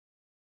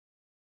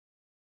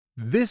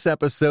This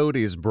episode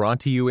is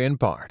brought to you in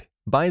part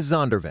by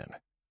Zondervan,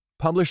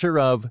 publisher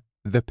of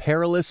The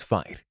Perilous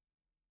Fight,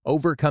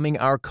 Overcoming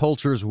Our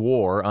Culture's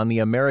War on the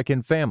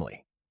American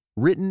Family,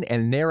 written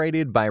and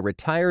narrated by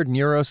retired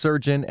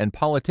neurosurgeon and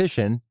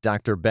politician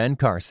Dr. Ben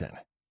Carson.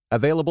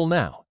 Available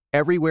now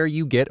everywhere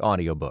you get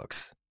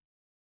audiobooks.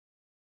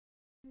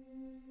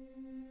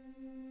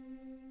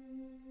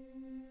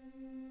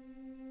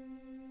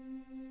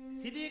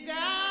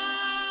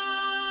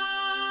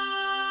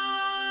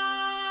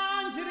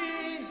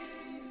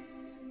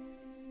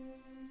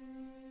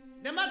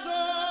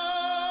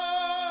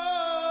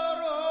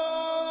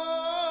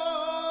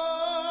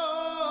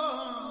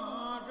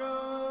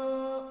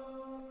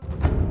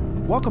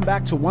 Welcome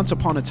back to Once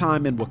Upon a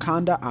Time in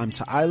Wakanda. I'm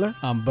Tyler.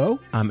 I'm Bo.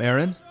 I'm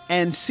Aaron.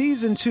 And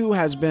season 2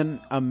 has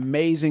been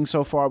amazing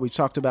so far. We've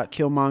talked about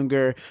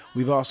Killmonger.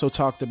 We've also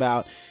talked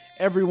about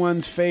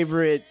everyone's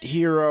favorite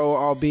hero,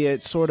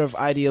 albeit sort of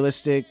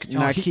idealistic,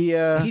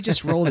 Nakia. He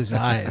just rolled his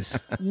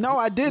eyes. No,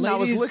 I didn't. I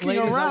was looking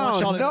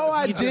around. No,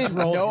 I didn't.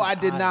 No, I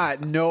did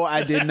not. No,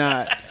 I did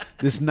not.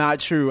 This is not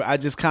true. I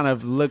just kind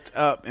of looked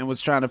up and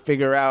was trying to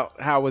figure out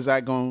how was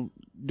I going to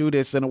do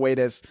this in a way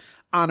that's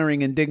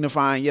honoring and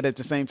dignifying, yet at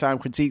the same time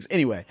critiques.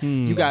 Anyway,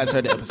 you guys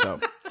heard the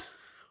episode.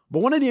 But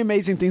one of the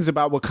amazing things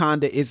about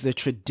Wakanda is the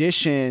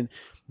tradition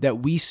that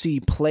we see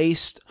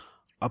placed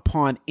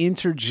upon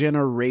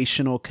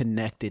intergenerational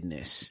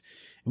connectedness.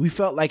 We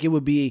felt like it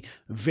would be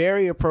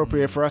very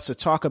appropriate for us to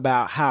talk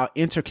about how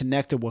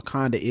interconnected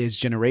Wakanda is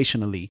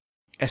generationally,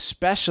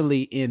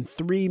 especially in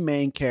 3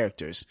 main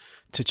characters.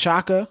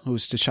 T'Chaka,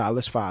 who's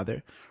T'Challa's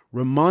father,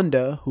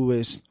 Ramonda, who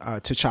is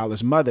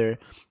T'Challa's mother,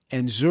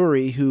 and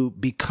Zuri, who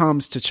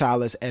becomes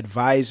T'Challa's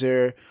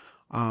advisor,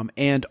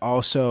 and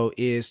also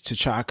is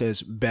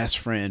T'Chaka's best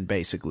friend,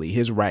 basically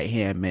his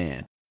right-hand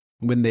man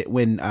when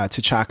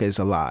T'Chaka is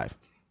alive.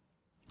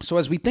 So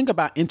as we think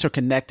about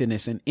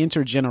interconnectedness and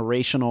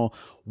intergenerational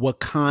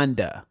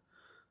Wakanda,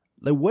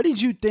 like, what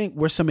did you think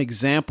were some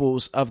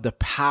examples of the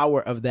power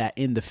of that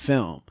in the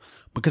film?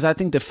 Because I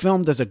think the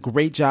film does a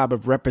great job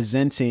of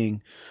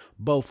representing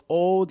both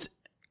old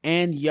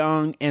and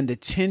young, and the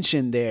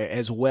tension there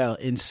as well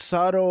in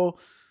subtle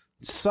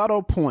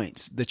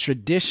points, the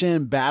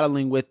tradition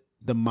battling with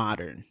the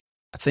modern.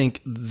 I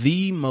think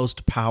the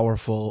most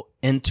powerful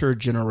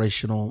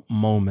intergenerational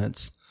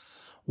moments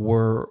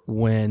were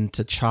when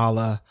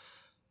T'Challa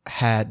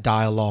had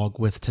dialogue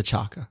with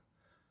T'Chaka.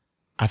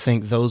 I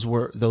think those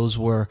were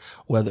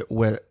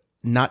where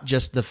not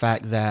just the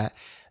fact that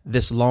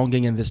this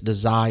longing and this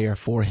desire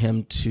for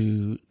him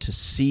to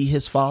see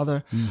his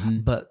father,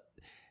 but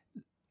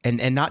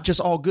and not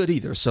just all good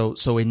either.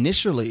 So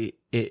initially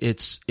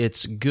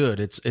it's good.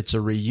 It's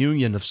a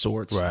reunion of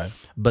sorts. Right.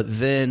 But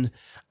then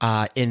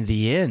in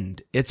the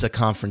end, it's a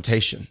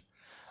confrontation.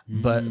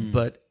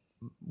 But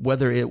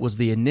whether it was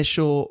the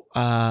initial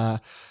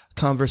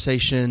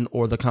conversation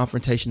or the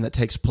confrontation that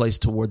takes place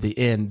toward the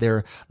end,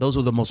 those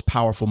were the most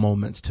powerful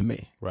moments to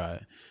me.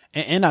 Right.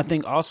 And I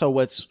think also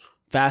what's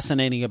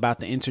fascinating about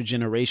the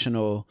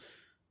intergenerational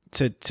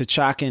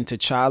T'Chaka and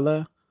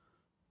T'Challa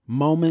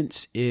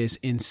moments is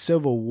in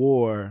Civil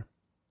War,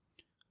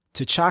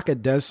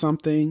 T'Chaka does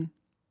something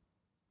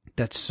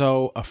that's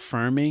so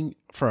affirming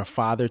for a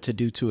father to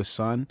do to a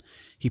son.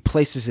 He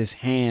places his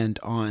hand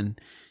on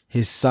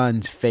his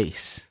son's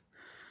face.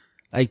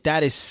 Like,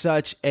 that is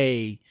such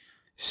a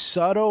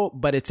subtle,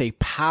 but it's a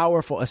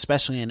powerful,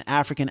 especially in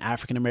African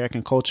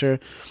American culture,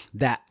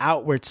 that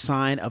outward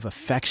sign of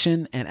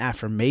affection and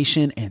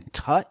affirmation and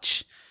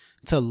touch.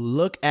 To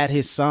look at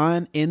his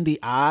son in the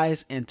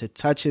eyes and to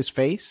touch his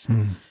face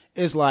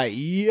is like,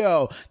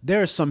 yo,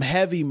 there's some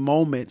heavy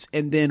moments.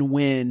 And then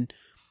when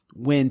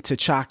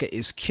T'Chaka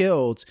is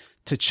killed,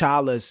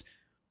 T'Challa's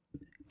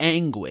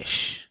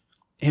anguish,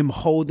 him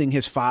holding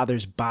his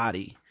father's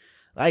body,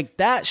 like,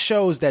 that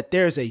shows that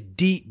there's a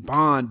deep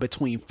bond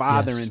between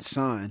father and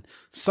son,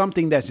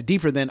 something that's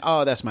deeper than,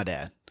 oh, that's my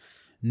dad.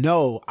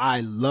 No, I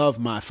love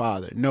my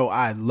father. No,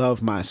 I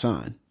love my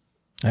son.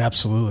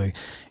 Absolutely.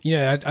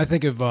 Yeah, I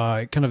think of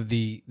kind of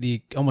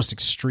the almost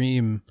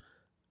extreme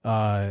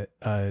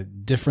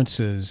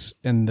differences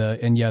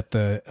and yet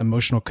the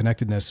emotional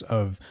connectedness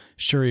of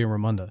Shuri and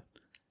Ramonda.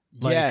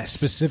 Like,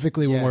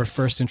 specifically when we're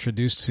first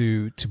introduced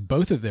to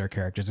both of their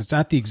characters, it's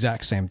at the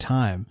exact same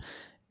time.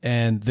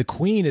 And the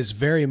queen is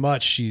very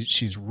much,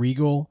 she's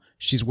regal.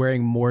 She's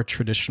wearing more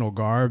traditional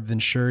garb than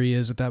Shuri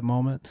is at that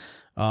moment.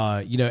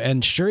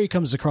 And Shuri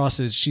comes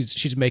across as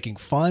she's making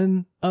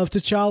fun of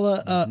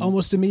T'Challa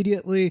almost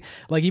immediately.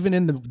 Like, even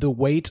in the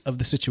weight of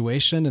the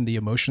situation and the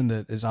emotion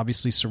that is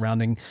obviously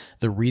surrounding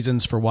the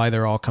reasons for why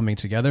they're all coming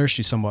together,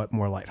 she's somewhat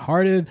more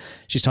lighthearted.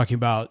 She's talking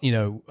about,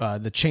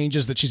 the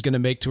changes that she's going to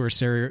make to her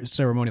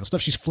ceremonial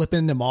stuff. She's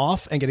flipping them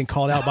off and getting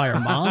called out by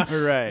her mom.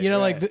 Right.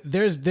 Like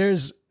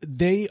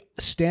they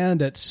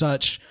stand at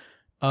such,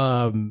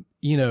 kind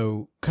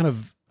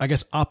of, I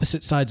guess,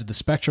 opposite sides of the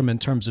spectrum in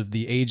terms of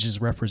the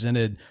ages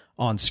represented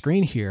on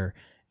screen here.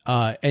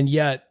 And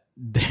yet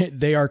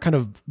they are kind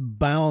of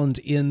bound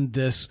in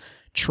this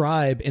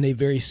tribe in a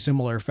very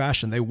similar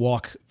fashion. They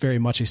walk very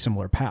much a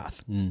similar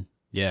path.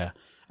 Yeah.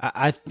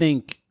 I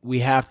think we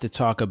have to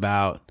talk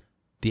about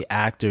the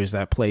actors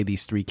that play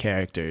these three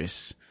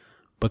characters,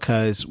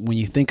 because when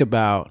you think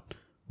about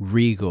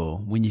regal,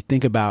 when you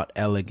think about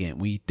elegant,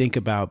 when you think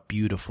about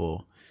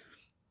beautiful,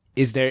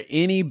 is there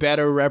any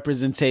better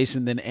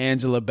representation than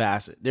Angela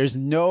Bassett? There's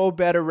no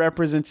better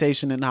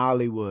representation in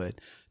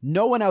Hollywood.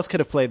 No one else could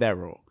have played that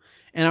role.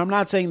 And I'm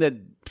not saying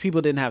that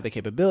people didn't have the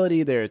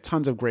capability. There are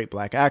tons of great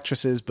black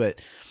actresses,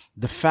 but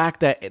the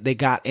fact that they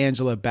got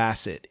Angela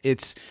Bassett,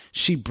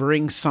 she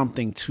brings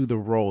something to the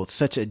role. It's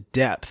such a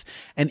depth.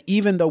 And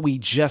even though we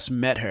just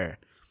met her,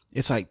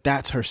 it's like,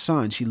 that's her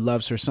son. She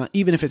loves her son.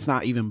 Even if it's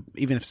not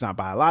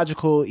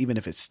biological, even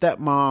if it's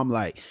stepmom,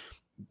 like,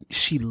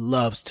 she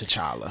loves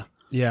T'Challa.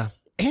 Yeah.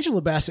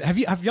 Angela Bassett,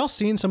 have y'all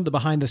seen some of the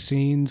behind the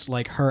scenes,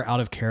 like her out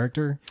of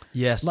character?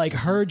 Yes. Like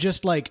her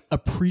just like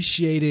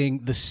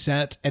appreciating the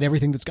set and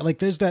everything that's got, like,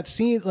 there's that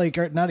scene, like,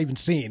 or not even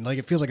scene, like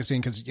it feels like a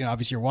scene because, you know,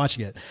 obviously you're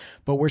watching it,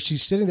 but where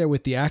she's sitting there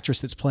with the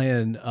actress that's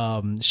playing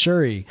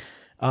Shuri,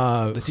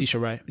 Letitia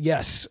Wright.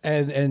 Yes.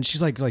 And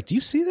she's like, do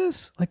you see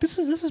this? Like, this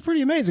is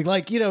pretty amazing.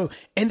 Like, you know,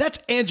 and that's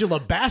Angela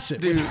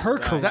Bassett with her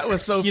career. That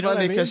was so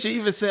funny because she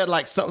even said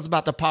like something's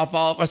about to pop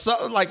off or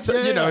something like,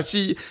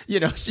 she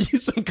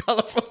used some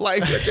colorful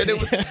language and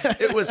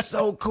it was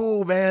so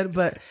cool, man.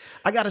 But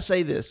I got to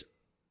say this,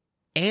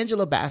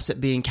 Angela Bassett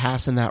being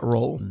cast in that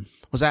role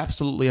was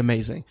absolutely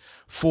amazing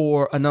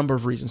for a number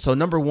of reasons. So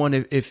number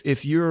one,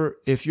 if you're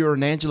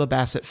an Angela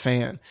Bassett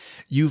fan,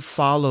 you've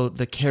followed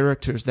the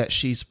characters that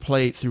she's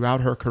played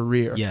throughout her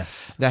career.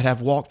 Yes. That have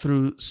walked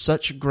through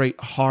such great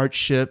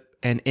hardship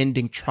and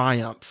ending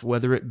triumph,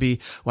 whether it be,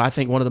 well, I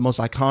think one of the most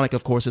iconic,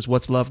 of course, is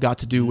What's Love Got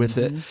to Do with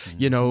It,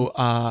 you know,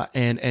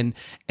 and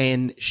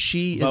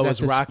she Bo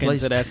is was rocking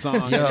to that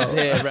song in his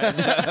head right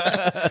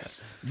now.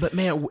 But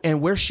man,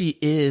 and where she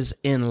is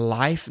in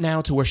life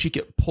now, to where she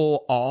could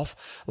pull off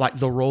like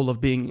the role of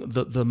being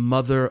the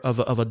mother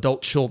of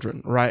adult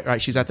children,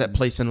 right? She's at that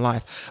place in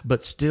life,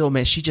 but still,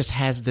 man, she just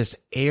has this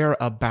air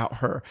about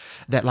her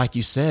that, like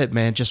you said,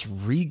 man, just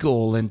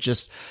regal and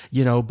just,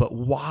 you know, but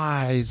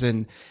wise,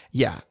 and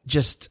yeah,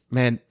 just,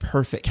 man,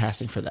 perfect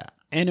casting for that.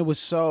 And it was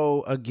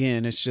so,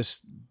 again, it's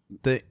just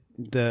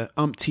the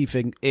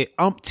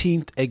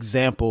umpteenth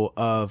example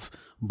of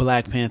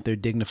Black Panther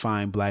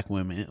dignifying black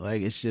women.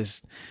 Like, it's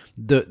just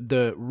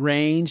the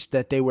range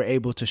that they were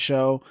able to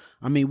show.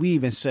 I mean, we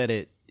even said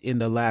it in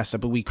the last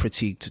episode, we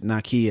critiqued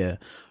Nakia,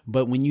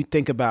 but when you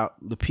think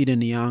about Lupita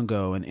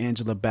Nyong'o and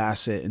Angela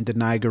Bassett and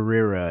Denai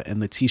Guerrera and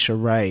Letitia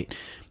Wright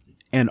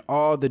and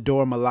all the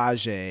Dora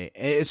Milaje,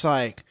 it's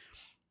like,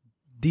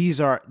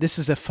 this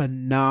is a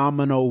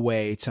phenomenal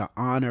way to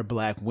honor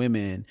black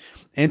women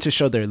and to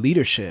show their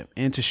leadership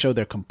and to show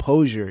their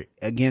composure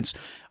against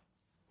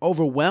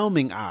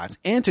overwhelming odds,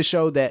 and to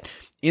show that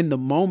in the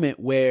moment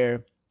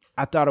where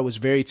I thought it was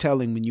very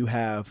telling when you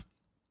have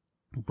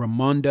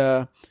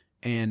Ramonda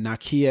and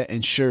Nakia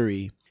and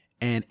Shuri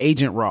and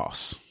Agent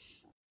Ross.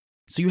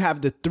 So you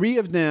have the three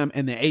of them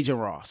and then Agent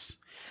Ross.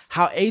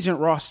 How Agent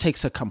Ross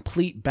takes a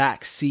complete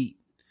back seat.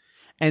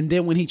 And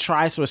then when he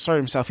tries to assert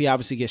himself, he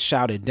obviously gets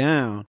shouted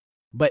down.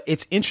 But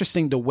it's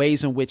interesting the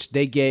ways in which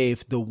they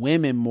gave the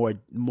women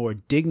more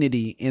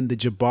dignity in the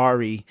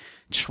Jabari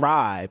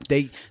tribe.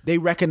 They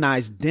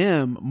recognized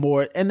them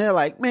more, and they're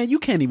like, man, you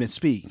can't even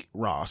speak,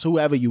 Ross,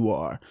 whoever you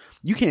are.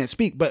 You can't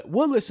speak, but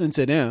we'll listen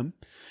to them.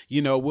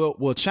 You know,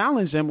 we'll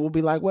challenge them. We'll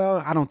be like,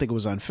 well, I don't think it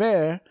was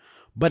unfair.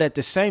 But at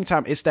the same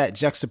time, it's that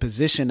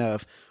juxtaposition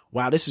of,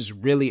 wow, this is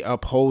really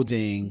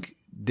upholding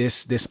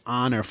this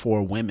honor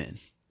for women.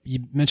 You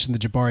mentioned the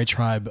Jabari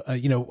tribe.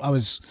 You know, I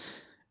was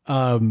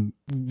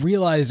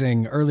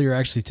realizing earlier,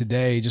 actually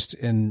today, just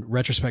in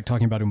retrospect,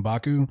 talking about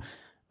M'Baku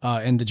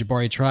and the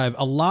Jabari tribe,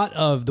 a lot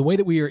of the way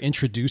that we are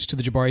introduced to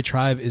the Jabari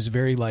tribe is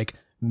very like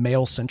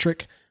male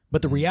centric.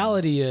 But the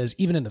reality is,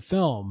 even in the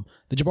film,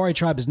 the Jabari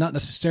tribe is not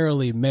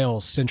necessarily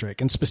male centric.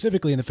 And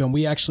specifically in the film,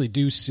 we actually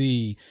do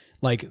see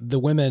like the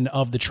women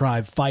of the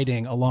tribe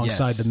fighting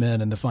alongside the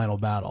men in the final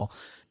battle.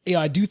 You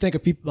know, I do think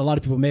a lot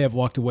of people may have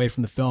walked away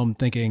from the film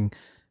thinking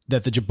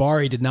that the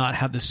Jabari did not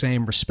have the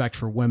same respect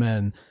for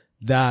women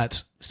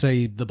that,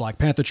 say, the Black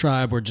Panther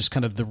tribe or just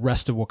kind of the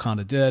rest of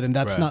Wakanda did. And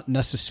that's not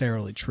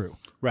necessarily true.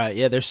 Right.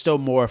 Yeah, there's still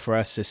more for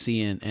us to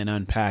see and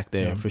unpack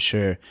there for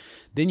sure.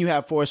 Then you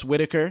have Forrest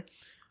Whitaker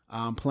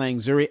playing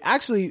Zuri.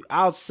 Actually,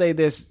 I'll say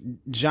this.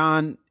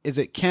 John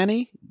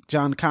Kani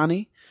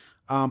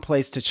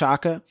plays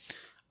T'Chaka.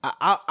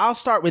 I'll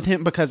start with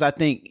him because I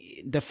think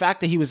the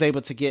fact that he was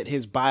able to get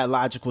his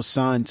biological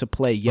son to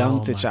play young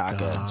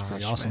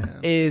T'Chaka awesome.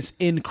 is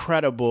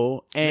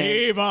incredible. And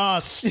leave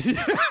us.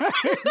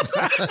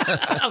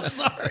 I'm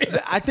sorry.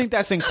 I think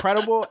that's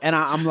incredible. And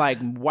I'm like,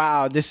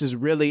 wow, this is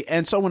really.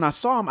 And so when I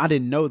saw him, I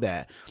didn't know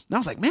that. And I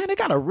was like, man, they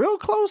got a real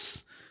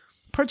close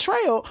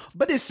portrayal,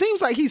 but it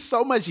seems like he's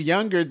so much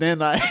younger than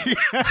like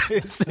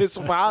his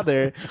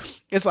father.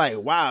 It's like,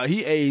 wow,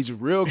 he aged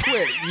real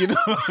quick, you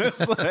know.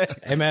 It's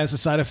like, hey man, it's the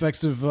side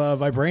effects of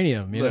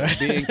vibranium, you know.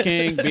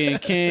 being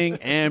king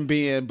and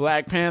being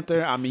Black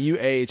Panther. I mean, you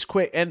age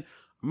quick. And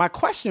my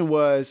question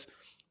was,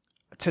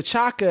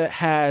 T'Chaka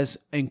has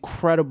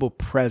incredible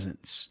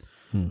presence.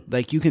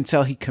 Like, you can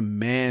tell he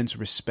commands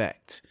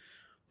respect.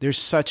 There's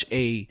such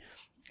a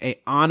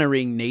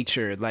honoring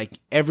nature. Like,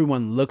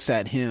 everyone looks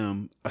at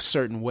him a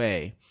certain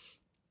way.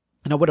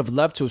 And I would have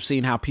loved to have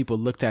seen how people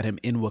looked at him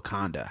in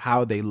Wakanda,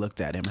 how they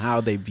looked at him,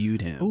 how they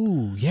viewed him.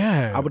 Ooh,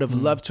 yeah. I would have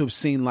loved to have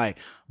seen, like,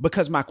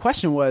 because my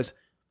question was,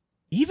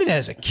 even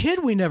as a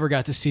kid, we never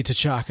got to see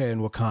T'Chaka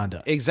in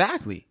Wakanda.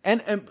 Exactly.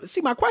 And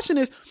see, my question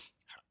is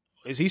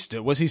he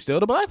still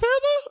the Black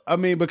Panther? I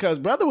mean, because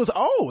brother was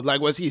old.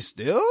 Like, was he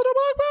still the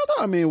Black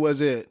Panther? I mean, was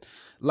it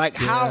like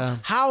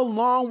how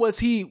long was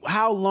he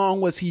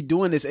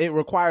doing this? It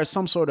requires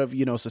some sort of,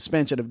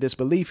 suspension of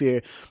disbelief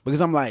here, because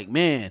I'm like,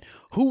 man,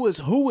 who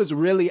was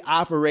really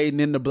operating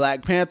in the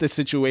Black Panther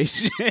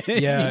situation?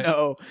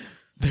 Yeah.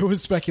 There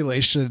was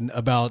speculation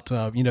about,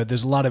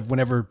 there's a lot of,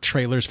 whenever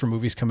trailers for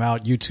movies come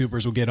out,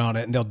 YouTubers will get on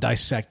it and they'll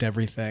dissect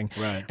everything.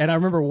 Right. And I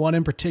remember one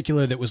in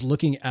particular that was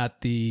looking at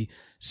the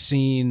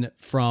scene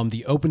from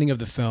the opening of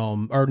the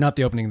film, or not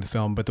the opening of the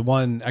film, but the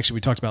one actually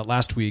we talked about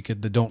last week,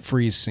 the Don't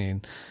Freeze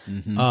scene,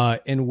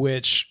 in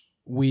which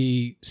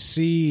we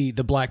see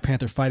the Black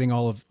Panther fighting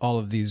all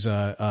of these,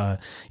 the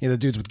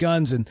dudes with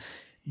guns, and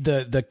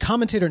the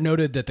commentator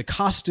noted that the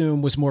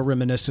costume was more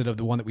reminiscent of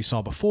the one that we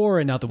saw before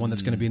and not the one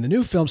that's going to be in the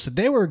new film. So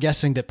they were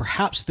guessing that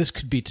perhaps this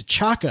could be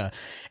T'Chaka.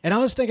 And I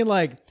was thinking,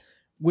 like,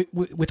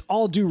 with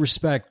all due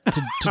respect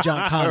to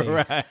John Connie,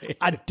 right.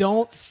 I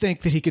don't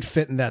think that he could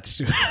fit in that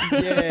suit.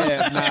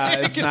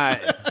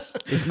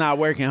 It's not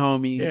working,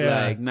 homie.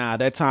 Yeah. Like,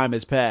 that time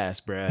has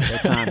passed, bruh.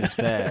 That time has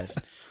passed.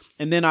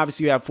 And then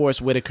obviously you have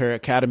Forrest Whitaker,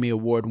 Academy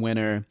Award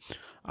winner.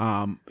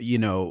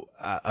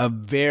 A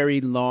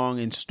very long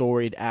and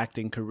storied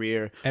acting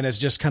career, and has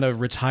just kind of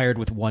retired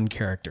with one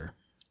character.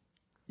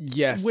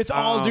 Yes, with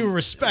all due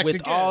respect.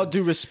 With all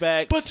due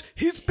respect, but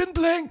he's been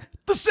playing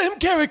the same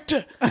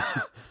character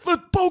for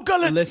Bo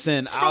Gullet.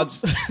 Listen, I'll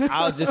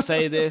just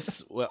say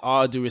this with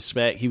all due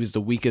respect: he was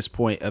the weakest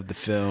point of the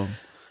film.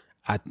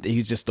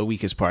 He's just the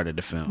weakest part of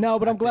the film. No,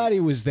 but I'm glad he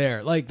was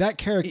there. Like, that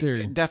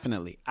character,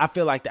 definitely. I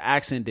feel like the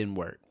accent didn't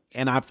work,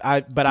 and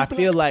I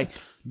feel like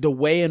the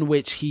way in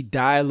which he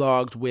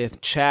dialogued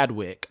with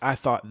Chadwick, I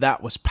thought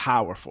that was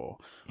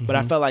powerful. But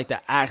I felt like the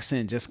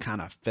accent just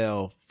kind of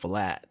fell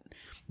flat.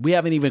 We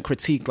haven't even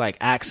critiqued like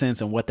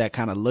accents and what that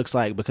kind of looks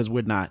like, because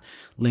we're not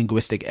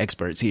linguistic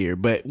experts here.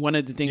 But one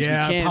of the things we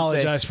can say, I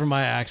apologize for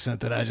my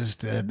accent that I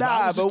just did.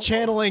 I was just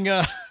channeling.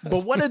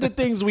 But one of the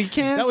things we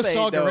can that was say,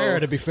 Saul Guerrero,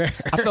 to be fair.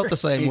 I felt the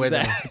same way.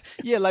 Though.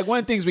 Yeah, like one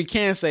of the things we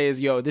can say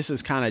is, this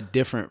is kind of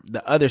different.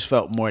 The others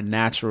felt more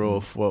natural,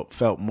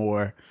 felt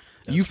more.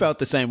 You felt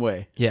the same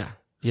way. Yeah.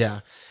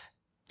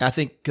 I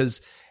think because,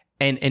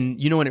 and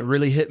when it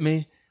really hit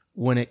me,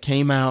 when it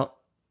came out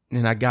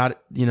and I got,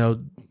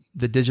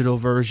 the digital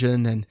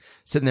version and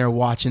sitting there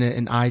watching it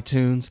in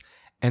iTunes.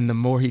 And the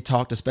more he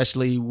talked,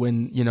 especially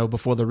when,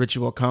 before the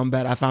ritual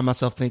combat, I found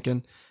myself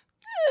thinking,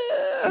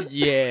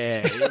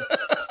 yeah,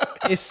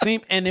 it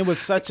seemed, and it was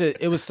such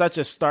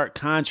a stark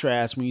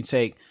contrast when you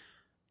take,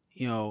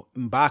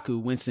 M'Baku,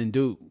 Winston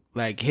Duke,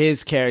 like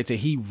his character,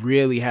 he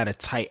really had a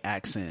tight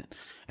accent.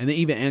 And then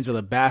even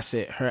Angela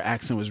Bassett, her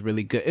accent was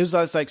really good. It was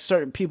like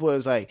certain people, it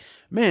was like,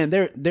 man,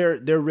 they're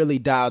really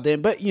dialed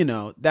in. But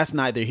that's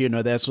neither here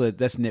nor there.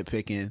 That's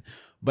nitpicking.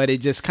 But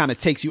it just kind of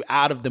takes you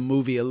out of the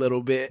movie a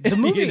little bit. The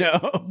movie,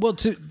 well,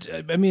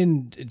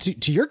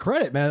 to your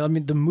credit, man. I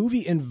mean, the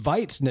movie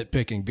invites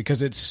nitpicking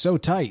because it's so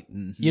tight.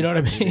 You know what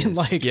I mean?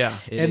 Like, yeah,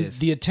 and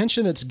the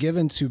attention that's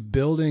given to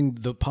building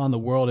upon the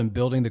world and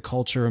building the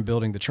culture and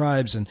building the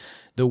tribes, and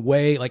the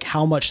way, like,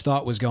 how much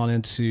thought was gone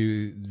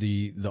into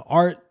the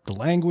art, the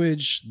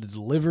language, the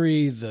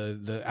delivery,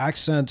 the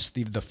accents,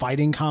 the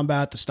fighting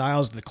combat, the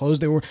styles, the clothes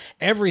they wore,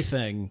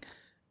 everything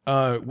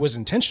was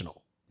intentional.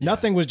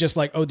 Nothing was just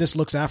like, oh, this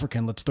looks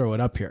African, let's throw it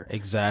up here.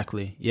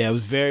 Exactly. Yeah, it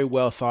was very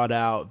well thought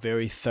out,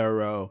 very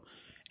thorough.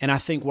 And I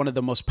think one of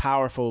the most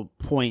powerful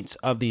points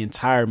of the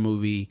entire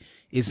movie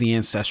is the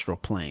ancestral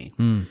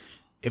plane.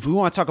 If we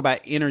want to talk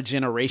about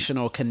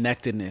intergenerational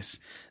connectedness,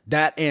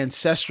 that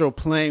ancestral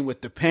plane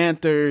with the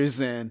Panthers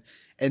and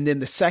then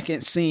the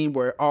second scene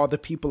where all the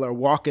people are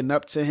walking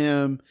up to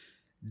him,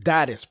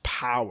 that is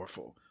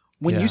powerful.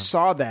 When you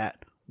saw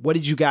that, what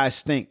did you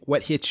guys think?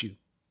 What hit you?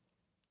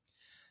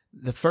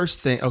 The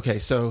first thing, okay,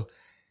 so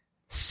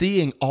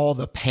seeing all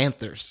the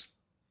Panthers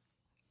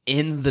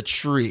in the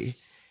tree,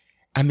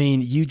 I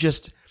mean,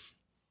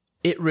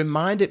 it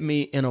reminded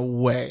me in a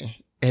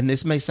way, and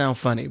this may sound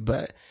funny,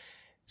 but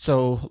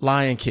so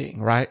Lion King,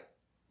 right?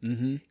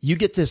 Mm-hmm. You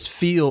get this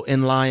feel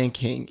in Lion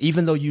King,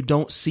 even though you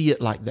don't see it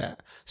like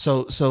that.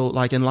 So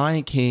like in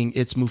Lion King,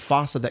 it's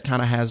Mufasa that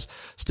kind of has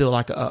still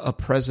like a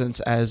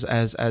presence as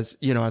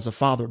a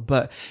father,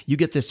 but you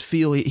get this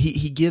feel.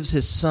 He gives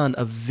his son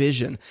a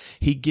vision.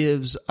 He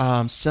gives,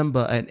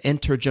 Simba an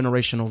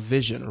intergenerational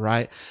vision,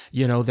 right?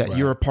 That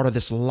you're a part of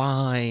this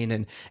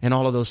line and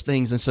all of those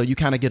things. And so you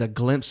kind of get a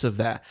glimpse of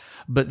that,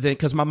 but then,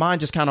 cause my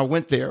mind just kind of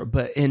went there,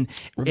 but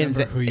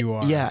remember who you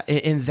are. Yeah.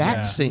 In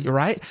that scene,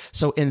 right?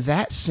 So in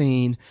that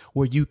scene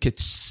where you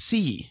could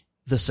see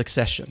the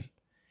succession,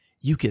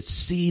 you could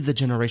see the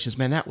generations.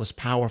 Man, that was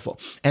powerful.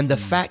 And the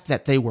fact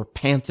that they were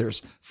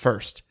Panthers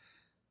first.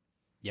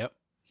 Yep.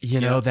 You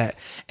know that.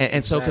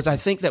 And so, cause I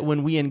think that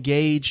when we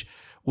engage,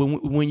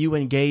 when you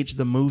engage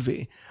the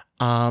movie,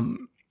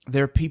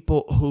 there are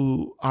people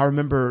who, I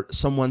remember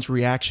someone's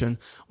reaction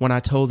when I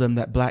told them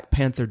that Black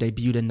Panther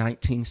debuted in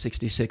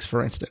 1966,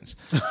 for instance,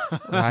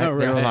 right? They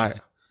were like,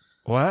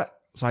 what?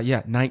 It's like, yeah,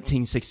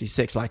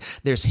 1966. Like,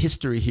 there's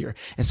history here.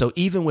 And so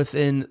even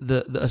within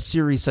a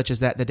series such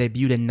as that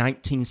debuted in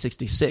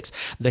 1966,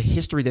 the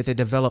history that they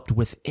developed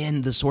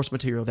within the source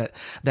material,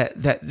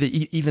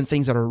 even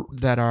things that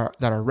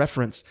are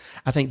referenced,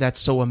 I think that's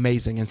so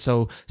amazing. And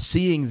so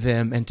seeing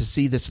them and to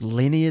see this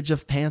lineage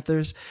of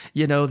Panthers,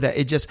 you know, that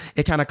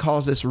it kind of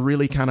caused this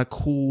really kind of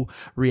cool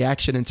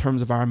reaction in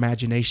terms of our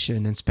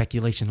imagination and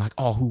speculation. Like,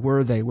 oh, who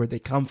were they? Where'd they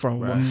come from?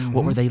 Right.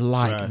 What were they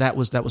like? Right. That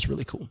was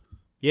really cool.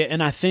 Yeah,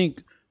 and I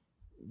think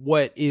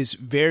what is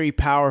very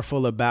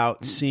powerful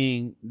about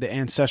seeing the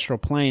ancestral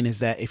plane is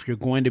that if you're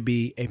going to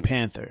be a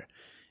Panther,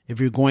 if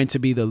you're going to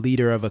be the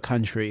leader of a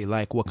country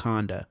like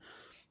Wakanda,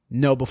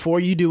 no,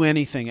 before you do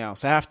anything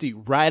else,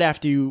 right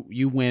after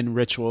you win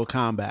ritual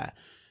combat,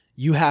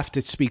 you have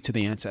to speak to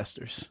the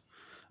ancestors.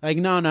 Like,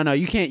 no,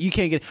 you can't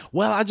get,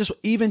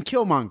 even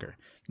Killmonger,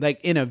 like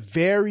in a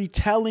very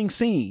telling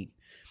scene,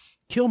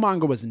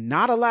 Killmonger was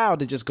not allowed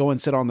to just go and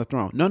sit on the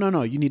throne.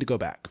 No, you need to go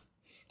back.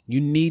 You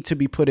need to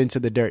be put into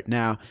the dirt.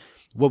 Now,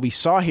 what we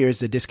saw here is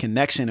the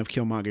disconnection of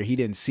Killmonger. He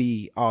didn't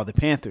see all the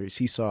Panthers.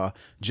 He saw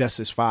just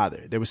his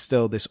father. There was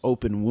still this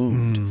open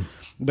wound.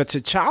 But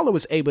T'Challa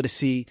was able to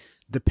see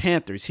the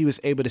Panthers. He was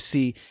able to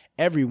see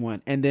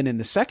everyone. And then in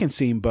the second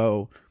scene,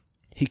 Bo,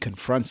 he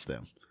confronts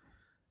them.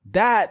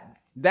 That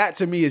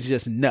to me is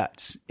just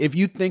nuts. If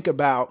you think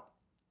about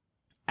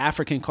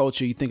African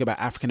culture, you think about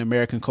African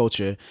American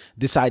culture,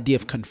 this idea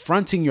of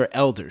confronting your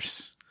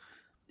elders.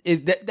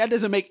 That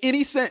doesn't make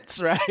any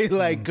sense, right?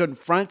 Like,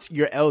 confront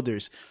your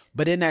elders.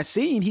 But in that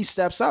scene, he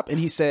steps up and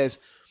he says,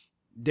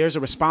 there's a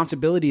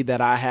responsibility that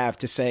I have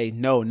to say,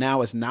 no,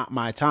 now is not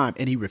my time.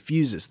 And he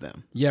refuses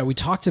them. Yeah, we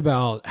talked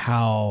about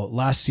how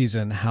last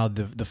season, how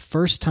the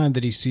first time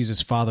that he sees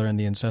his father in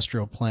the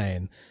ancestral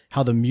plane,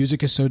 how the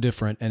music is so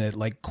different. And it,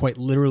 like, quite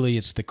literally,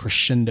 it's the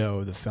crescendo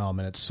of the film.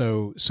 And it's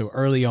so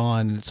early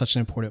on, and it's such an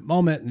important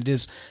moment. And it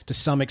is, to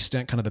some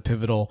extent, kind of the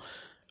pivotal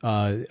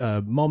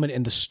moment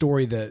in the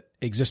story that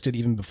existed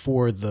even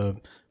before the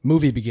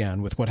movie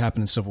began, with what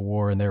happened in Civil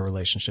War and their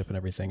relationship and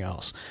everything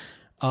else.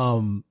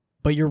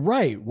 But you're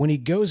right. When he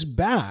goes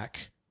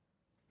back,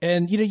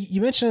 and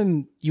you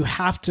mentioned you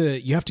have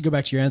to go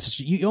back to your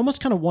ancestors. You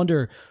almost kind of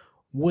wonder,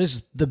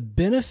 was the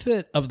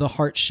benefit of the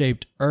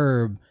heart-shaped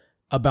herb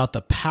about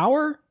the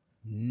power,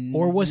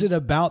 or was it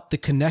about the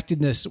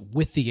connectedness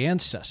with the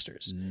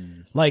ancestors?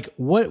 Like,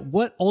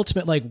 what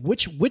ultimate, like,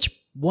 which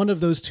one of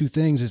those two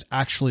things is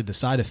actually the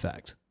side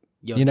effect?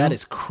 That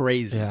is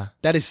crazy. Yeah.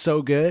 That is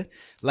so good.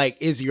 Like,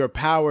 is your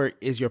power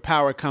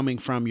coming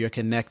from your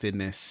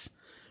connectedness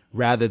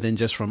rather than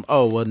just from,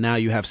 oh, well, now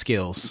you have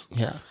skills?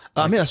 Yeah.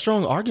 I mean, a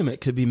strong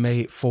argument could be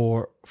made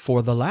for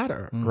the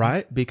latter,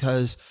 right?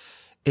 Because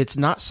it's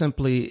not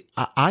simply,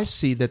 I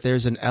see that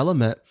there's an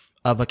element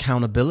of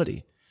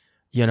accountability.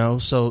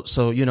 So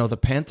the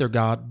Panther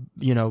god,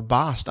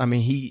 Bast, I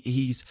mean,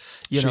 he's,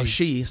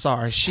 she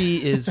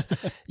is,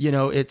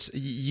 it's,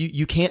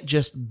 you can't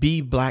just be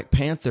Black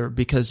Panther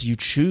because you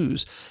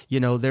choose,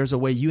 there's a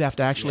way you have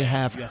to actually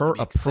have her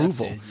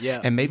approval.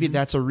 Yeah. And maybe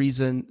that's a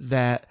reason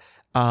that,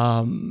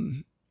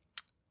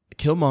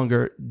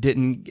 Killmonger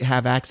didn't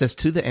have access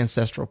to the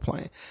ancestral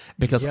plane,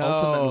 because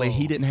ultimately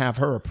he didn't have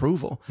her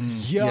approval,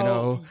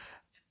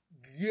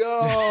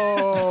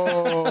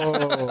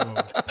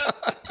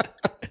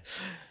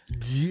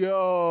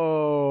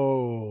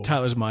 Yo,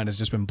 Tyler's mind has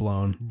just been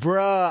blown.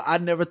 Bruh, I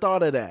never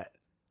thought of that.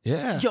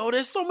 Yeah.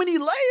 There's so many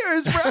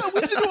layers, bro.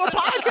 We should do a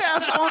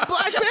podcast on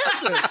Black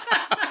Panther.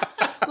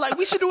 Like,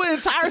 we should do an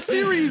entire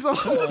series on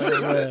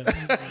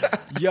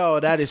Yo,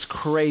 that is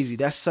crazy.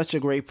 That's such a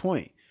great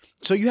point.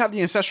 So you have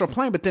the ancestral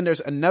plane, but then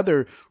there's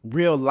another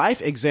real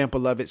life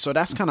example of it. So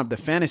that's kind of the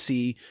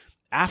fantasy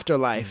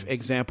afterlife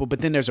example,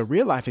 but then there's a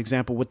real life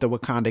example with the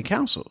Wakanda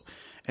Council.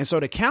 And so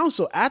at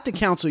the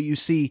council, you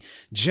see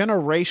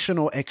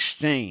generational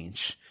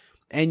exchange,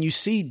 and you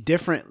see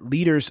different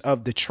leaders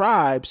of the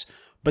tribes,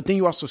 but then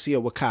you also see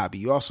a W'Kabi,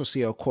 you also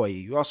see a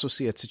Okoye, you also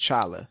see a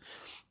T'Challa.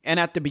 And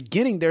at the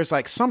beginning, there's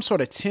like some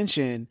sort of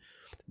tension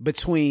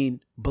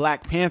between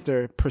Black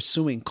Panther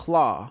pursuing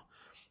Claw,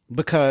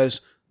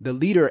 because the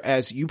leader,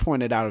 as you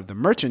pointed out, of the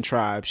merchant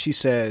tribe, she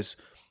says,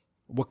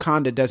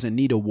 Wakanda doesn't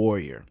need a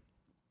warrior.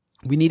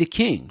 We need a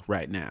king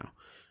right now.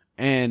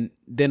 And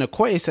then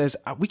Okoye says,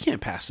 we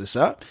can't pass this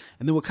up.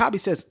 And then W'Kabi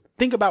says,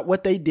 think about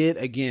what they did,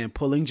 again,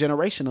 pulling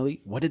generationally.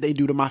 What did they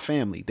do to my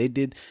family?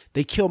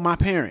 They killed my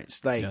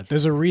parents. Like,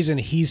 there's a reason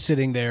he's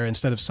sitting there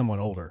instead of someone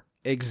older.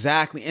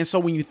 Exactly. And so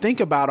when you think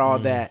about all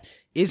that,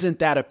 isn't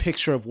that a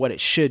picture of what it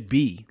should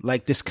be?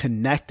 Like, this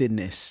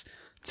connectedness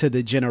to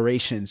the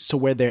generations, to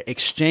where they're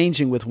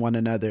exchanging with one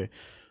another.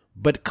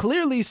 But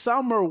clearly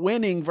some are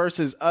winning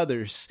versus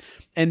others.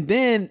 And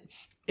then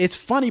it's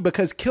funny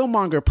because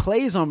Killmonger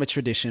plays on the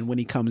tradition when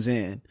he comes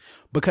in,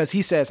 because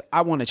he says,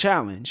 I want a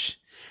challenge.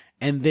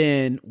 And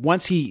then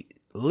once he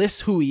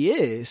lists who he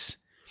is,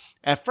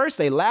 at first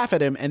they laugh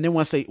at him. And then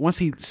once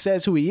he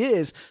says who he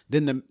is,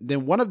 then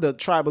one of the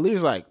tribal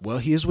leaders like, well,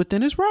 he is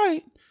within his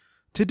right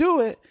to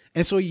do it.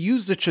 And so he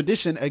used the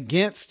tradition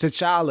against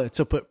T'Challa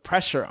to put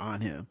pressure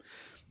on him.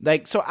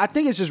 Like, so I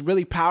think it's just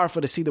really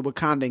powerful to see the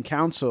Wakandan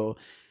Council.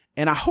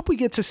 And I hope we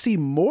get to see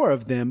more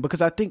of them,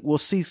 because I think we'll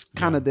see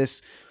kind of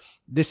this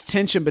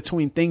tension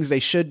between things they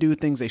should do,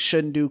 things they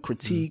shouldn't do,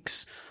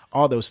 critiques,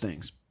 all those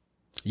things.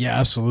 Yeah,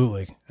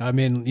 absolutely. I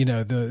mean, you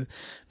know,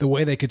 the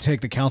way they could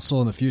take the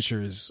council in the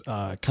future is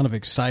kind of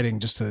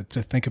exciting just to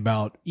think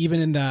about. Even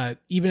in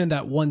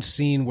that one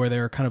scene where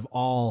they're kind of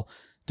all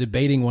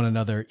debating one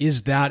another,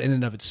 is that in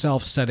and of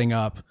itself setting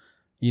up,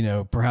 you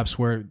know, perhaps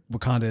where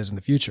Wakanda is in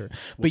the future.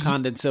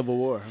 Wakandan Civil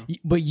War. Huh?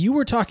 But you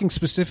were talking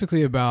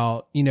specifically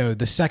about, you know,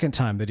 the second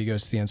time that he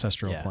goes to the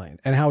ancestral plane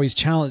and how he's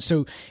challenged.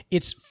 So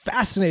it's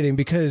fascinating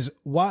because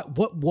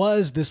what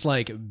was this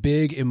like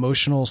big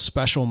emotional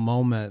special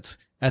moment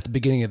at the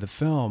beginning of the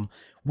film?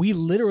 We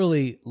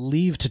literally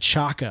leave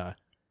T'Chaka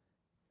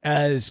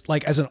as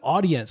an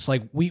audience.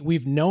 Like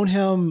we've known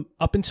him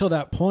up until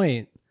that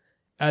point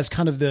as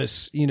kind of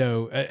this, you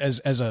know,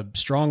 as a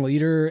strong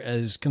leader,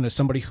 as kind of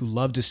somebody who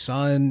loved his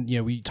son. You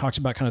know, we talked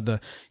about kind of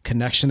the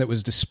connection that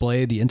was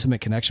displayed, the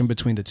intimate connection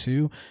between the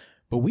two,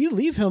 but we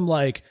leave him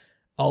like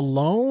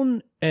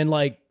alone and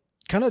like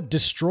kind of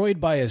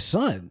destroyed by his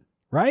son.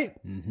 Right.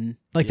 Mm-hmm.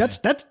 Like yeah.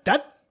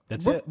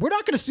 that's it. We're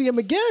not going to see him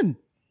again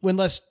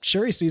unless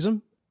Shuri sees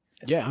him.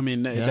 Yeah. I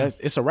mean,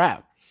 it's a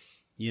wrap,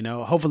 you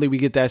know. Hopefully we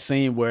get that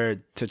scene where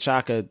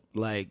T'Chaka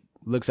like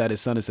looks at his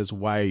son and says,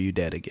 why are you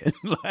dead again?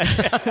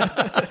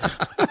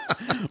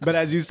 But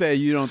as you say,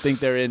 you don't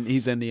think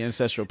he's in the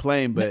ancestral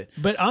plane,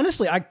 but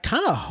honestly, I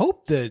kind of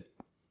hope that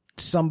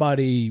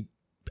somebody,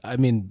 I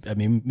mean,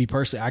 me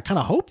personally, I kind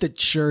of hope that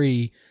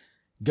Shuri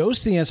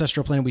goes to the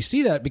ancestral plane and we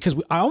see that, because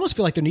I almost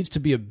feel like there needs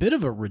to be a bit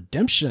of a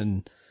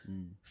redemption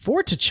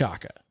for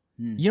T'Chaka.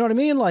 You know what I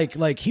mean?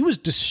 Like he was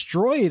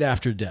destroyed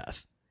after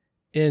death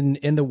in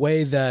the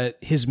way that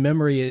his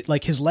memory,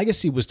 like his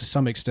legacy was to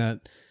some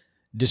extent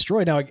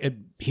destroyed. Now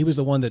he was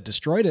the one that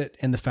destroyed it,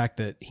 and the fact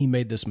that he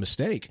made this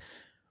mistake,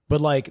 but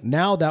like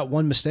now that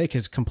one mistake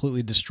has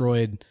completely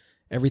destroyed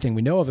everything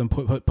we know of him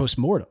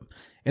post-mortem.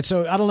 And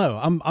so I don't know.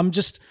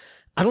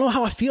 I don't know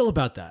how I feel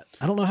about that.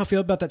 I don't know how I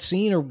feel about that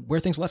scene or where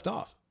things left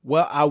off.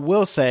 Well, I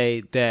will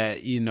say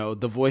that, you know,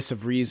 the voice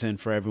of reason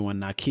for everyone,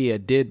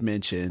 Nakia, did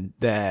mention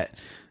that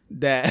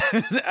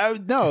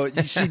no,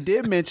 she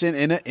did mention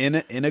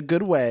in a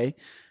good way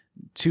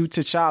to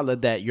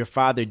T'Challa that your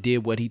father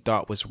did what he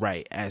thought was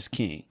right as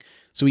king.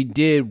 So he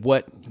did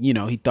what, you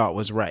know, he thought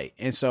was right.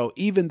 And so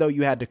even though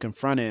you had to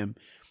confront him,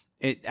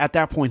 at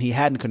that point he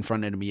hadn't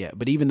confronted him yet,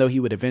 but even though he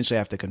would eventually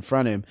have to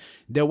confront him,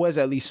 there was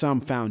at least some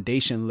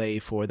foundation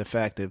laid for the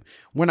fact that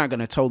we're not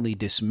going to totally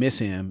dismiss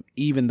him,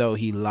 even though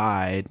he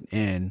lied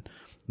and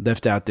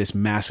left out this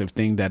massive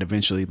thing that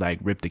eventually like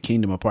ripped the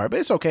kingdom apart. But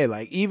it's okay.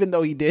 Like, even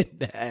though he did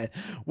that,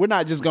 we're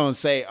not just going to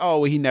say, oh,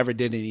 well, he never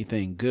did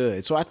anything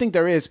good. So I think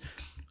there is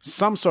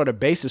some sort of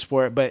basis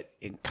for it, but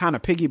kind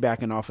of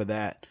piggybacking off of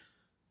that,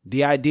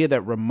 the idea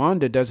that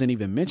Ramonda doesn't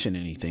even mention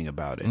anything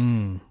about it.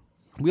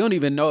 We don't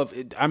even know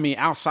if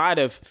outside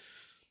of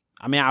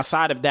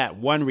that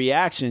one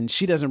reaction,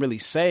 she doesn't really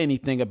say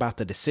anything about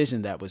the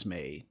decision that was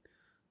made.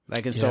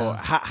 Like, and so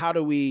how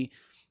do we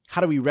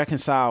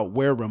reconcile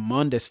where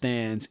Ramonda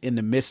stands in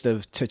the midst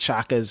of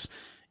T'Chaka's,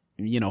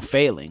 you know,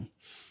 failing?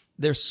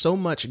 There's so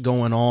much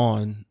going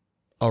on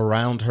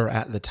around her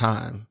at the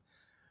time,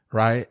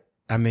 right?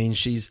 I mean,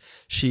 she's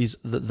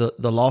the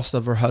loss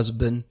of her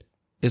husband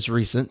is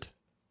recent.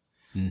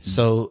 Mm-hmm.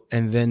 So,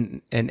 and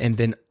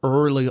then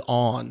early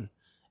on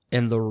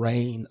in the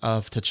reign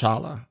of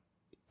T'Challa,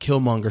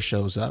 Killmonger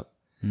shows up.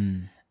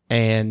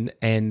 And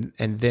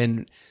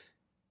then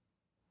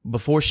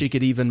before she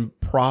could even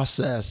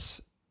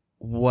process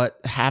what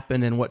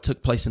happened and what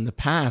took place in the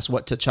past,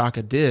 what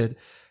T'Chaka did,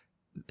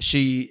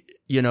 she,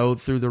 you know,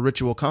 through the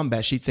ritual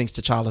combat, she thinks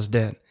T'Challa's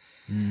dead.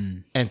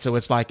 And so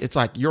it's like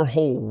your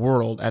whole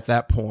world at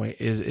that point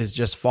is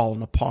just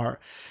falling apart.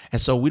 And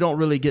so we don't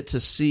really get to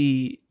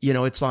see, you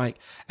know, it's like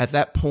at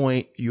that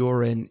point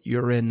you're in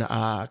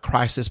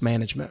crisis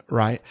management,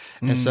 right?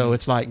 And so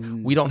it's like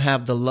we don't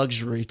have the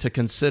luxury to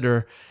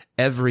consider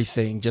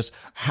everything. Just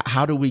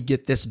how do we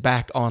get this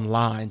back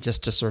online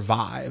just to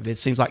survive? It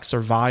seems like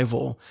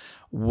survival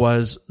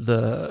was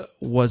the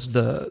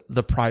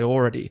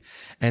priority.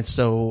 And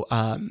so,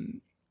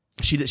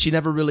 she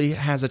never really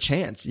has a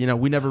chance. You know,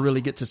 we never really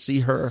get to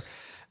see her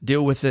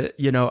deal with it,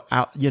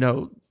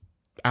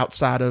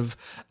 outside of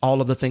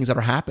all of the things that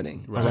are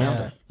happening around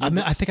her.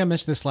 I think I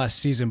mentioned this last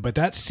season, but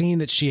that scene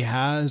that she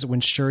has when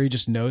Shuri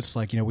just notes,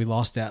 like, you know, we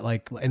lost that,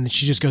 like, and then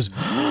she just goes,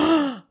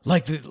 I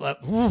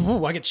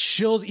get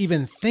chills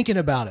even thinking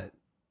about it.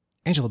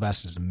 Angela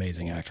Bassett is an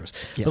amazing actress.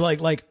 Yes.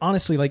 But like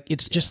honestly, like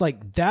it's just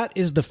like that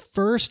is the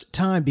first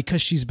time,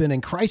 because she's been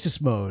in crisis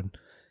mode,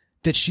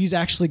 that she's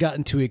actually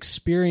gotten to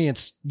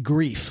experience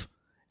grief.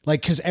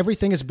 Like, cause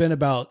everything has been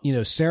about,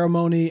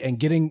 ceremony and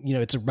getting,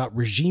 it's about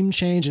regime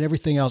change and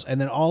everything else.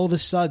 And then all of a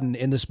sudden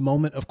in this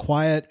moment of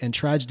quiet and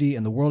tragedy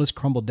and the world has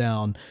crumbled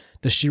down,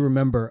 does she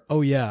remember,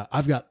 oh yeah,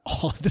 I've got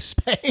all of this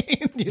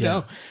pain,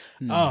 know?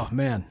 Oh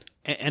man.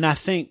 And I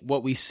think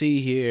what we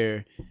see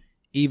here,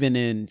 even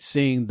in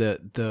seeing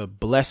the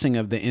blessing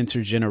of the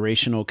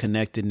intergenerational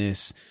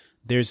connectedness,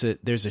 there's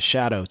a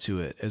shadow to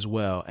it as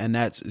well. And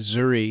that's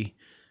Zuri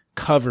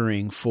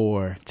covering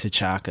for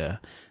T'Chaka.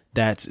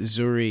 That's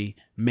Zuri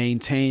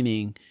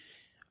maintaining,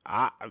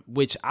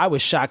 which I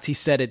was shocked he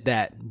said it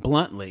that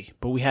bluntly,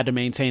 but we had to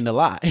maintain the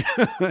lie.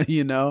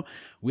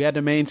 We had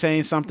to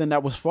maintain something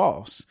that was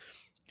false.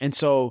 And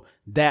so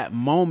that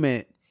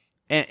moment,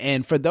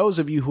 and for those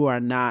of you who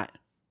are not,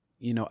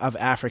 of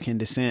African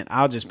descent,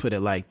 I'll just put it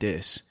like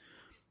this.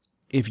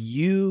 If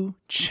you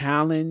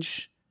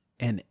challenge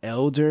an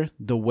elder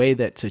the way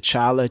that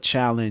T'Challa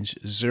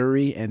challenged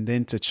Zuri and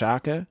then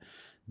T'Chaka,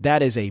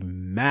 that is a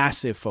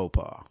massive faux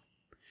pas.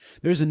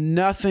 There's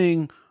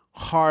nothing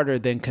harder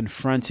than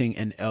confronting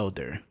an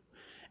elder.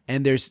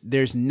 And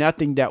there's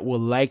nothing that will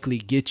likely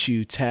get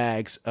you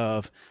tags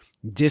of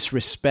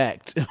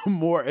disrespect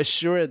more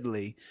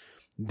assuredly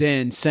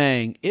than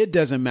saying, it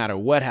doesn't matter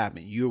what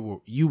happened.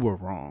 You were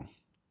wrong.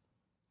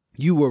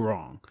 You were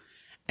wrong.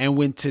 And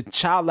when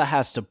T'Challa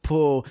has to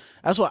pull,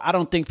 that's what I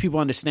don't think people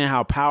understand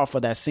how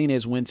powerful that scene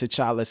is when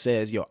T'Challa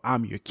says, yo,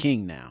 I'm your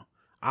king now.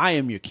 I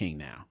am your king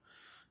now.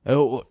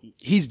 Oh,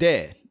 he's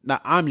dead. Now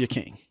I'm your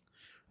king.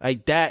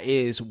 Like, that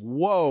is,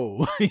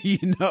 whoa,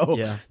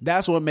 Yeah.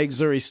 That's what makes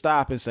Zuri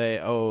stop and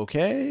say,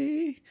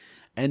 okay.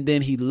 And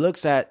then he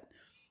looks at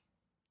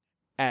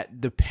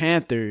the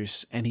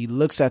Panthers and he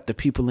looks at the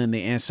people in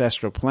the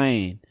ancestral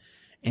plane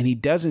and he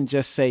doesn't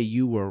just say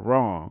you were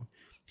wrong.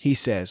 He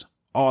says,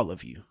 all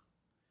of you.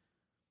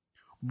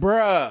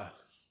 Bruh.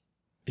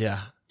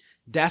 Yeah.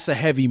 That's a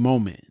heavy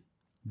moment.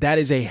 That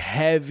is a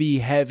heavy,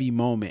 heavy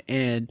moment.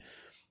 And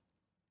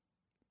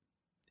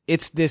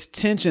it's this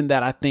tension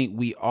that I think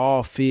we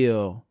all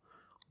feel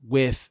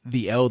with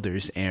the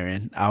elders,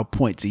 Aaron. I'll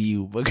point to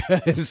you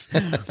because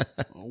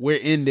we're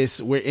in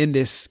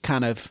this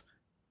kind of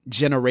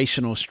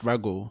generational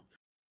struggle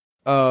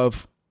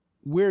of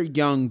we're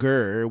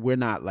younger. We're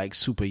not like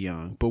super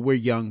young, but we're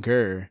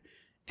younger.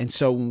 And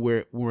so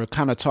when we're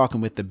kind of talking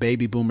with the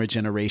baby boomer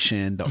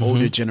generation, the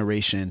older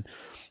generation,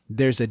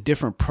 there's a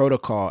different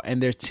protocol,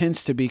 and there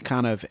tends to be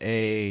kind of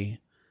a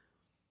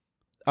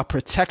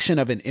protection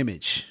of an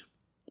image.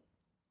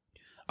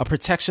 A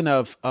protection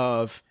of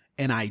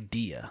an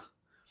idea.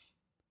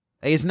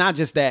 It's not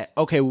just that,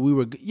 okay,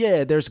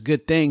 there's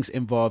good things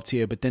involved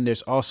here, but then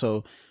there's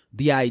also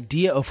the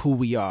idea of who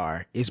we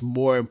are is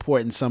more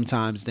important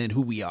sometimes than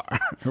who we are,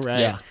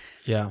 right? Yeah.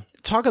 Yeah.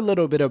 Talk a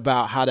little bit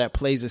about how that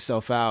plays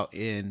itself out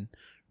in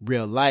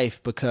real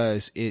life,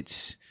 because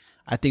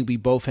I think we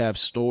both have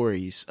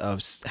stories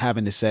of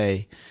having to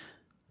say,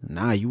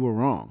 nah, you were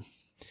wrong.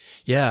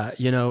 Yeah.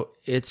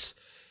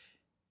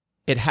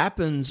 It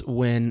happens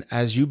when,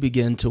 as you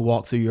begin to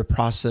walk through your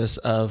process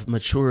of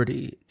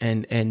maturity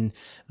and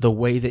the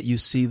way that you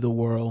see the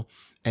world,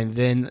 and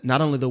then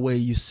not only the way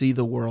you see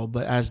the world,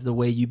 but as the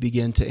way you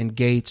begin to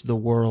engage the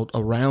world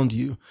around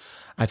you.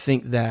 I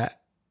think that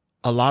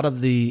a lot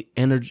of the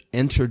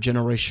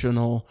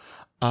intergenerational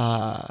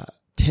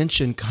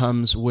tension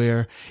comes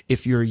where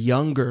if you're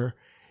younger,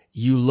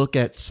 you look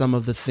at some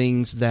of the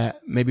things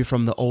that maybe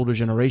from the older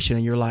generation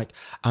and you're like,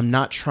 I'm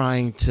not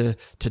trying to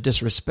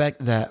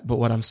disrespect that. But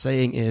what I'm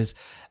saying is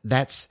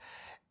that's,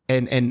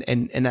 and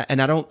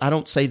I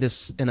don't say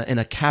this in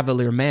a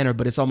cavalier manner,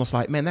 but it's almost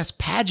like, man, that's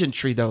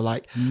pageantry though.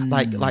 Like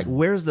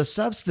where's the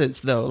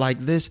substance though? Like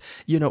this,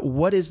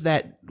 what is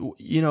that?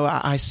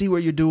 I see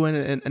what you're doing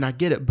and I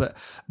get it, but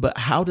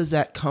how does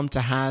that come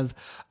to have,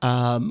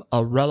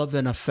 a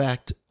relevant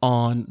effect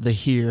on the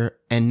here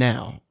and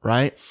now?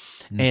 Right.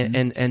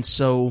 And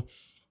so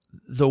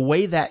the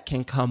way that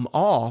can come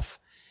off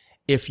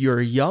if you're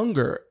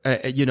younger,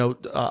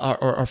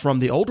 or from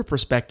the older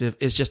perspective,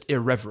 is just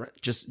irreverent,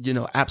 just,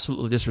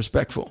 absolutely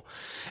disrespectful.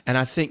 And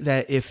I think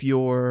that if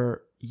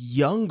you're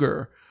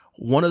younger,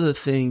 one of the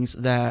things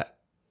that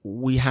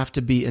we have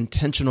to be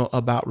intentional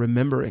about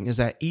remembering is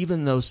that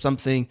even though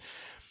something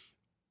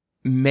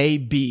may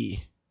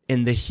be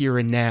in the here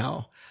and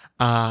now,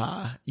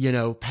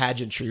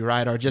 pageantry,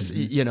 right? Or just,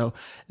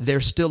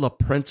 there's still a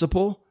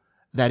principle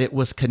that it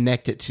was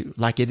connected to.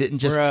 Like it didn't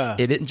just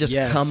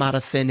yes. come out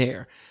of thin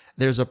air.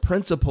 There's a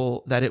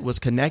principle that it was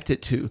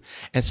connected to.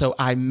 And so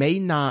I may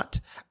not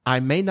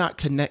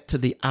connect to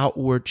the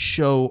outward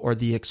show or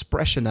the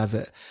expression of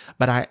it,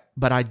 but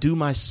I do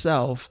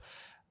myself,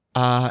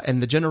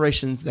 and the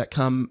generations that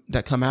come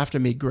after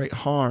me great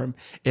harm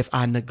if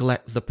I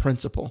neglect the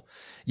principle,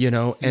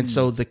 and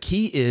so the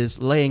key is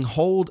laying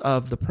hold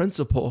of the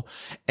principle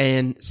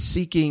and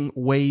seeking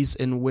ways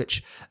in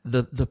which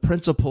the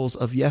principles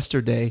of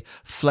yesterday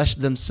flesh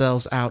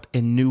themselves out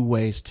in new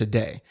ways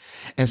today.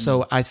 And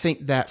so I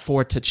think that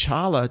for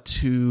T'Challa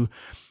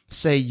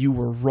say you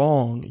were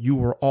wrong, you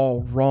were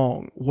all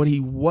wrong. What he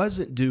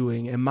wasn't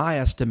doing, in my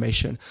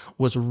estimation,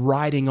 was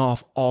writing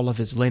off all of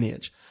his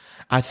lineage.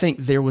 I think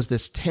there was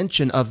this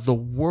tension of the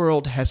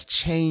world has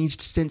changed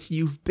since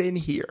you've been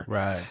here.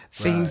 Right.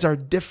 Things are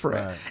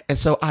different. Right. And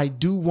so I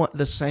do want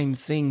the same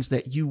things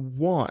that you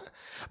want,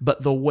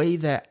 but the way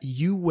that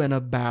you went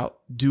about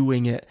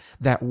doing it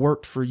that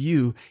worked for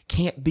you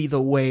can't be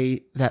the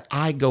way that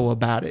I go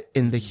about it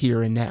in the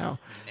here and now.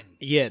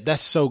 Yeah,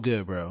 that's so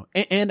good, bro.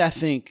 And I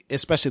think,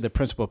 especially the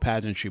principal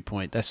pageantry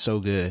point, that's so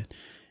good.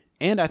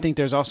 And I think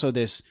there's also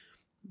this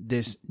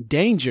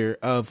danger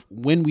of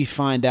when we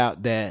find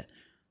out that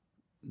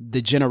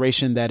the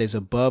generation that is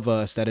above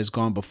us, that has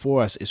gone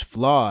before us, is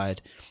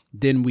flawed,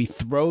 then we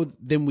swing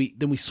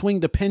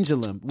the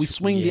pendulum. We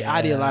swing the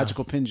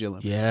ideological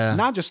pendulum. Yeah.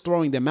 Not just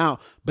throwing them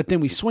out, but then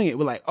we swing it.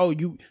 We're like, oh,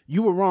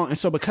 you were wrong. And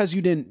so because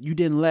you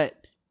didn't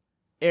let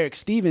Eric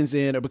Stevens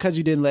in, or because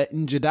you didn't let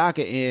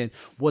Njidaka in,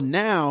 well,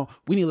 now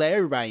we need to let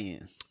everybody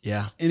in.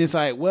 Yeah. And it's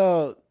like,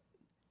 well,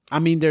 I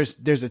mean,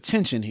 there's a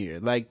tension here.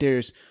 Like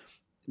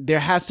there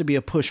has to be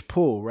a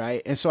push-pull,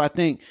 right? And so I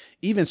think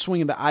even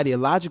swinging the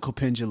ideological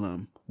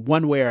pendulum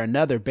one way or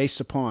another based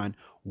upon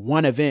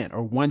one event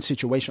or one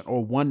situation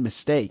or one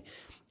mistake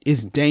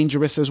is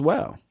dangerous as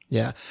well.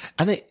 Yeah.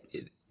 I think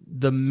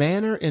the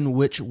manner in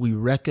which we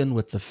reckon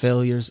with the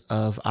failures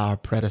of our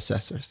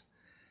predecessors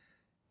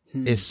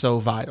is so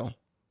vital.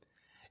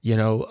 You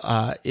know,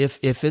 if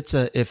it's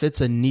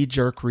a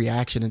knee-jerk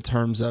reaction in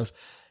terms of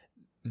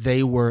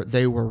they were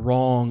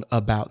wrong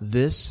about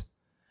this,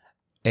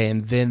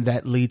 and then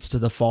that leads to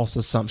the false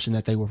assumption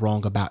that they were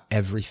wrong about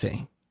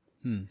everything.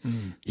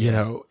 You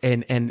know,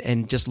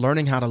 and just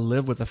learning how to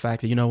live with the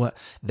fact that, you know what,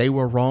 they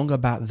were wrong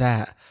about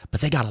that,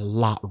 but they got a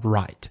lot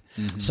right.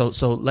 So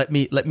let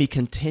me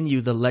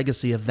continue the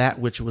legacy of that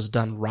which was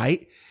done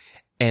right,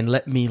 and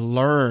let me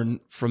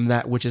learn from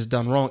that which is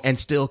done wrong, and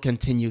still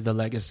continue the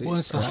legacy. Well,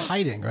 it's the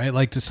hiding, right?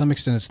 Like, to some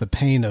extent, it's the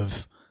pain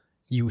of,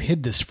 you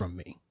hid this from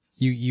me.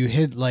 You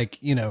hid, like,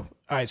 you know.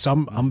 All right, so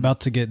I'm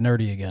about to get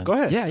nerdy again. Go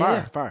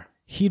ahead. Fire.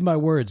 Heed my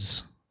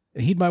words.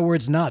 Heed my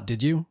words not,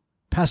 did you?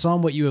 Pass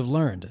on what you have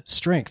learned.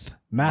 Strength,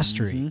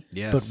 mastery,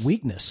 yes. But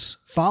weakness,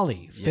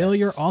 folly,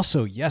 failure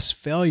also. Yes,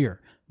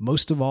 failure.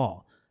 Most of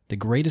all, the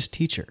greatest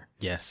teacher.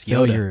 Yes,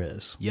 failure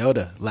is.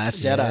 Yoda,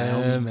 Last Jedi.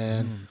 Yeah,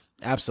 man.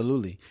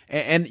 Absolutely.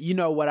 And you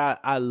know what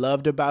I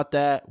loved about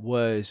that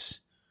was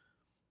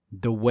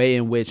the way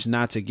in which,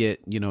 not to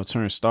get,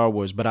 turn Star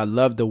Wars, but I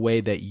love the way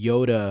that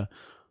Yoda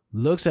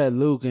looks at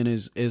Luke and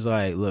is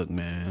like, look,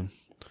 man,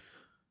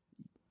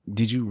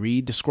 did you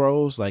read the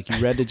scrolls? Like,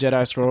 you read the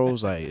Jedi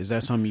scrolls? Like, is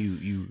that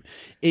something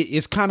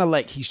it's kind of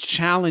like he's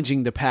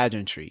challenging the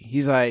pageantry.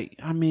 He's like,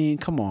 I mean,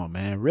 come on,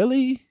 man.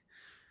 Really?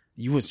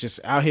 You was just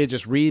out here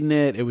just reading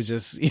it. It was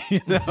just,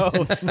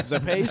 it's a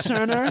page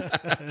turner.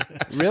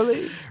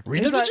 Really?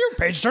 Read it, like, you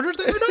page turners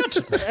they were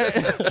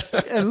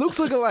not. And Luke's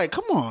looking like,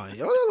 come on,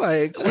 Yoda,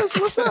 like,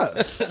 what's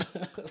up?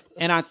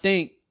 And I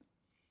think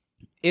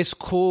it's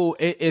cool.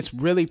 It's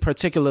really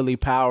particularly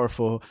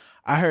powerful.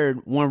 I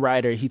heard one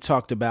writer, he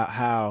talked about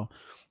how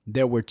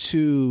there were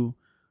two,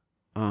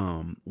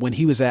 when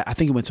he was I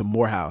think he went to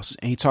Morehouse,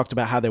 and he talked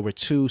about how there were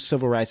two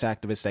civil rights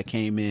activists that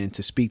came in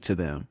to speak to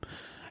them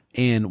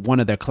in one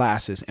of their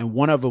classes. And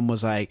one of them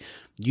was like,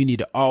 you need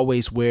to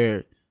always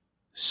wear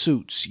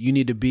suits. You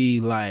need to be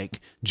like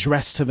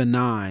dressed to the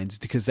nines,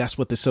 because that's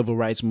what the civil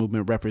rights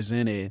movement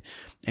represented.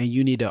 And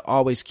you need to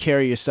always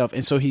carry yourself.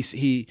 And so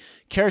he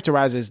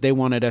characterizes, they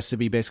wanted us to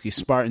be basically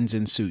Spartans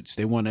in suits.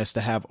 They want us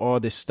to have all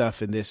this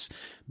stuff and this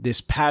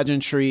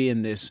pageantry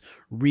and this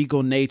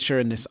regal nature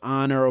and this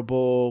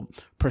honorable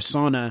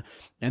persona.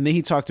 And then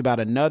he talked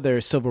about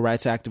another civil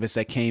rights activist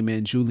that came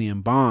in,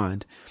 Julian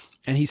Bond.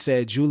 And he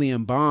said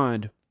Julian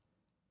Bond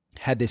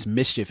had this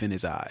mischief in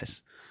his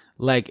eyes.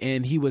 Like,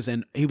 and he was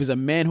a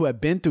man who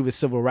had been through the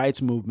civil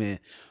rights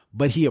movement,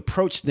 but he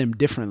approached them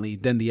differently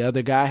than the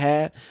other guy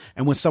had.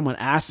 And when someone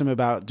asked him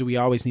about, do we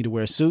always need to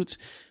wear suits?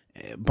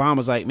 Bond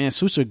was like, man,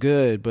 suits are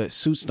good, but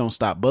suits don't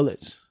stop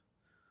bullets.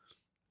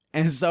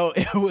 And so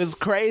it was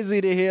crazy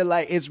to hear,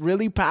 like, it's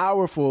really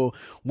powerful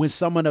when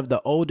someone of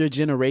the older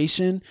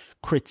generation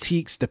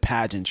critiques the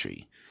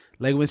pageantry.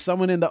 Like, when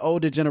someone in the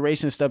older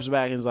generation steps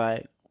back and is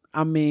like,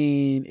 I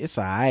mean, it's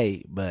all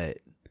right, but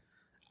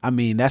I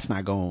mean, that's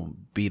not going to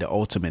be the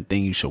ultimate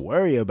thing you should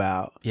worry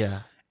about.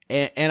 Yeah.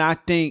 And I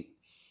think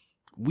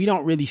we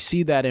don't really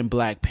see that in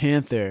Black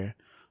Panther,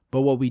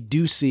 but what we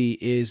do see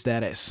is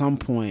that at some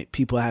point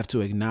people have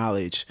to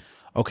acknowledge,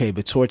 okay,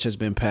 the torch has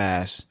been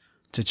passed.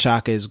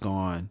 T'Chaka is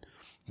gone.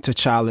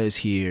 T'Challa is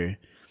here.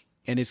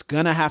 And it's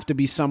going to have to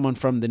be someone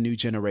from the new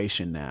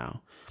generation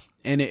now.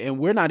 And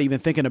we're not even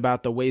thinking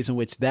about the ways in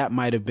which that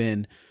might have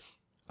been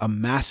a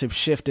massive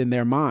shift in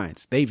their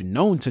minds. They've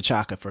known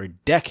T'Chaka for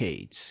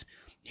decades.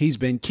 He's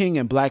been king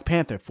in Black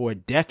Panther for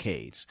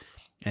decades.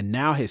 And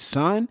now his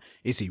son,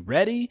 is he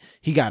ready?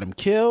 He got him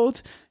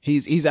killed.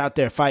 He's out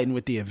there fighting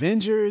with the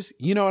Avengers.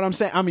 You know what I'm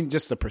saying? I mean,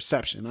 just the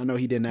perception. I know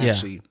he didn't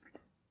actually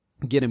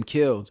get him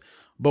killed.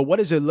 But what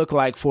does it look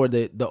like for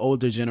the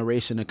older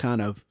generation to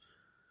kind of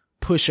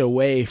push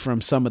away from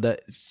some of the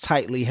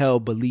tightly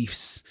held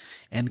beliefs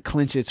and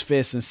clench its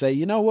fists and say,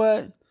 you know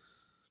what?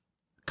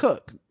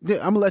 Cook. I'm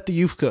gonna let the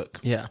youth cook.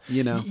 Yeah.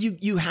 You know,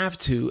 you have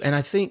to. And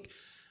I think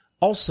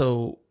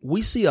also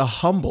we see a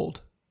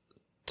humbled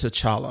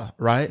T'Challa,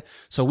 right?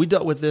 So we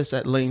dealt with this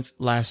at length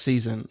last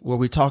season where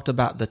we talked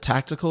about the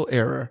tactical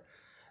error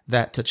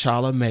that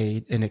T'Challa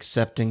made in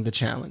accepting the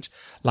challenge.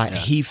 Like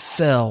he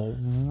fell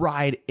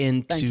right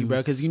into. Thank you, bro,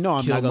 because you know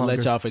I'm not gonna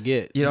let y'all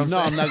forget. You know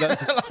I'm not gonna.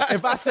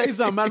 If I say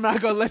something, I'm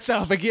not gonna let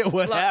y'all forget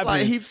what happened.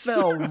 Like he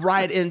fell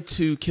right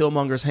into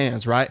Killmonger's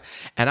hands, right?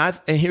 And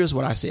here's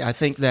what I see. I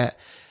think that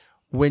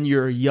when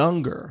you're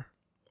younger,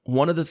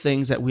 one of the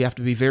things that we have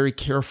to be very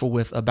careful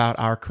with about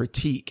our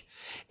critique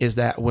is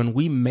that when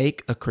we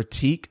make a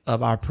critique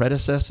of our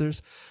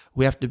predecessors,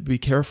 we have to be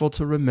careful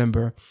to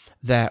remember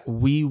that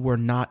we were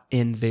not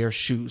in their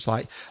shoes.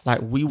 Like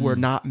we were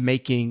not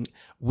making,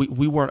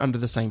 we weren't under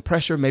the same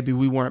pressure. Maybe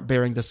we weren't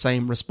bearing the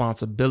same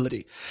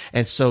responsibility.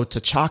 And so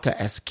T'Chaka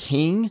as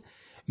king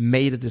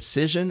made a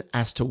decision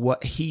as to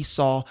what he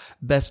saw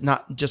best,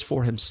 not just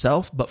for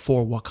himself, but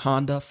for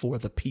Wakanda, for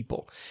the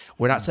people.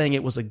 We're not saying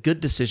it was a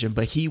good decision,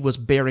 but he was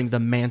bearing the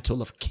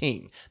mantle of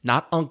king,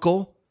 not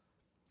uncle,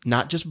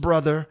 not just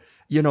brother,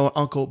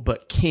 uncle,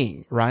 but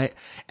king, right?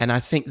 And I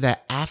think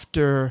that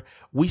after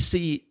we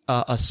see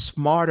a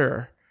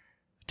smarter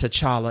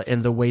T'Challa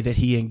in the way that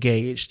he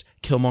engaged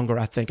Killmonger,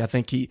 I think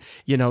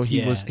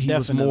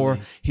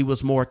he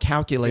was more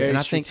calculated. Very and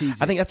I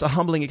think that's a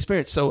humbling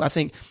experience. So I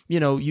think,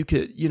 you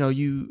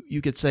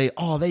could say,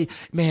 oh, they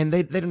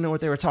didn't know what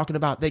they were talking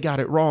about. They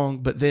got it wrong.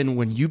 But then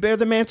when you bear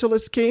the mantle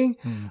as king,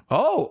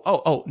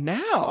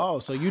 now.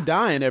 So you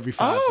dying every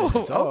 5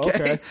 minutes.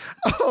 Okay.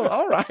 Oh,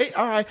 all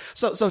right.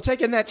 So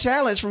taking that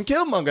challenge from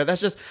Killmonger,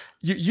 that's just,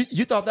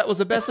 you thought that was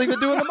the best thing to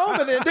do in the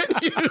moment then,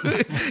 didn't you?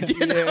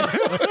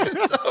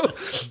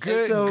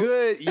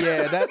 Good.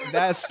 Yeah,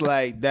 that's like,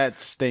 that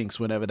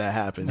stinks whenever that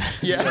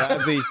happens. Yeah.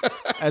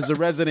 As a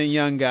resident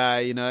young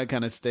guy, it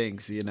kind of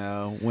stinks,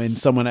 when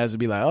someone has to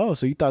be like, oh,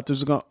 so you thought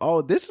this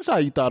was this is how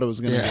you thought it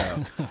was going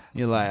to go.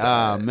 You're like,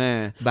 oh,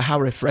 man. But how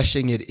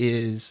refreshing it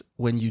is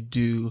when you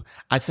do,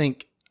 I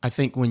think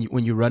when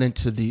you run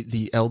into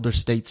the elder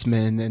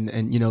statesmen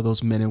and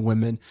those men and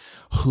women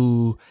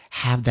who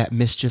have that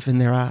mischief in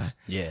their eye,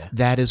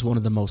 that is one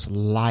of the most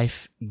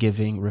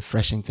life-giving,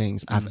 refreshing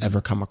things I've ever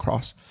come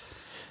across.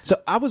 So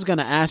I was going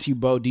to ask you,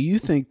 Bo, do you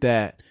think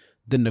that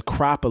the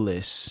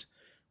necropolis,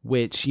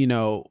 which,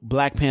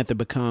 Black Panther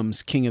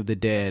becomes King of the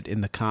Dead in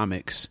the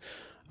comics,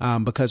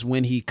 because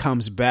when he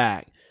comes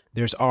back,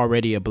 there's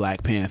already a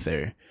Black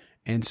Panther.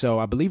 And so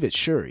I believe it's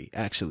Shuri,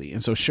 actually.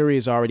 And so Shuri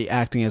is already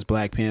acting as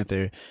Black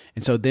Panther.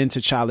 And so then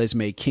T'Challa is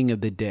made King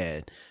of the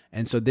Dead.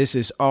 And so this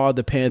is all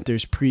the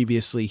Panthers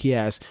previously. He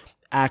has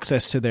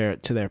access to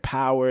their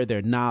power,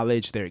 their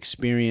knowledge, their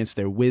experience,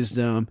 their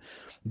wisdom.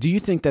 Do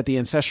you think that the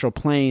ancestral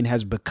plane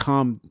has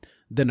become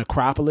the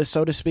necropolis,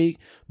 so to speak?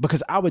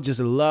 Because I would just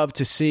love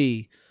to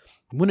see,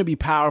 wouldn't it be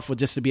powerful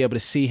just to be able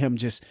to see him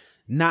just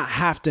not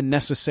have to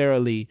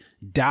necessarily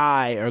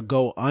die or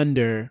go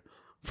under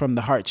from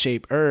the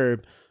heart-shaped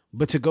herb,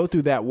 but to go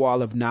through that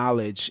wall of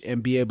knowledge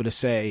and be able to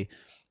say,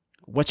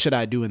 what should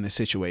I do in this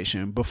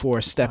situation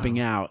before stepping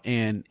out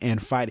and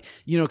fighting?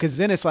 Because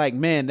then it's like,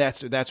 man,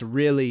 that's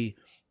really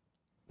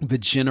the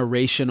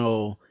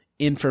generational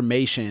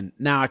information.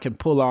 Now I can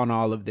pull on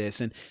all of this.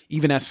 And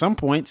even at some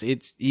points,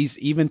 he's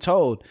even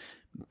told,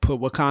 put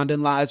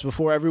Wakandan lives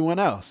before everyone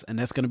else. And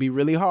that's going to be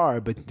really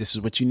hard, but this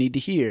is what you need to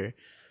hear.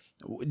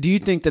 Do you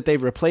think that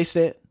they've replaced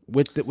it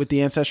with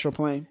the ancestral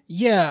plane?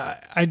 Yeah,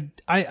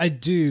 I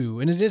do.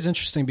 And it is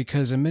interesting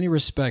because in many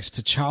respects,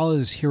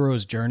 T'Challa's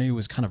hero's journey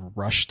was kind of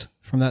rushed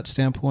from that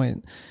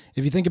standpoint.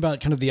 If you think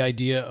about kind of the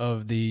idea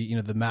of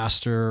the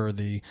master or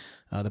the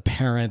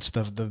parents,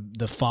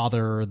 the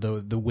father,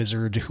 the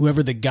wizard,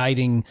 whoever the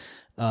guiding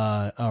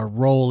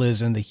role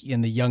is in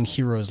the young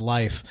hero's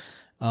life,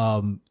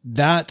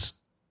 that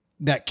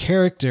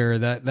character,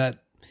 that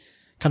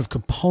kind of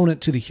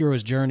component to the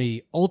hero's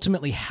journey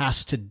ultimately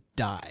has to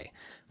die.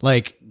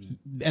 Like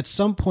at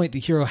some point, the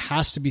hero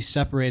has to be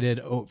separated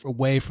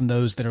away from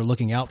those that are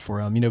looking out for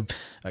him.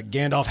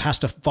 Gandalf has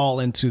to fall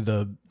into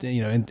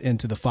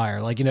into the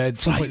fire. Like, at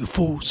some point,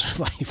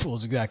 fly you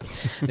fools. Exactly.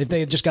 If they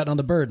had just gotten on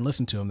the bird and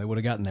listened to him, they would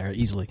have gotten there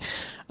easily.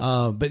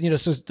 But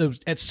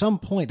at some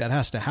point that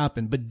has to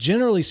happen. But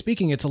generally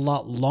speaking, it's a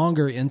lot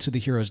longer into the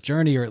hero's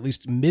journey, or at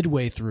least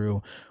midway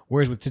through.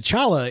 Whereas with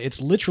T'Challa, it's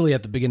literally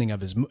at the beginning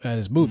of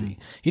his movie.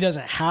 He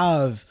doesn't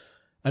have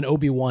an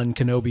Obi-Wan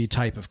Kenobi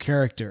type of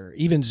character.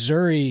 Even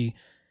Zuri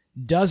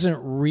doesn't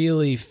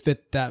really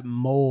fit that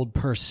mold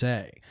per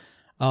se.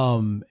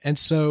 And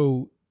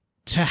so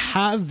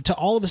to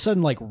all of a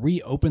sudden like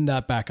reopen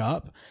that back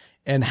up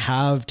and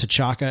have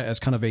T'Chaka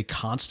as kind of a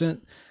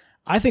constant,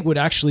 I think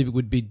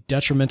would be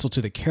detrimental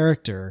to the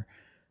character,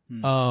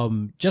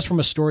 just from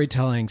a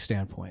storytelling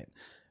standpoint.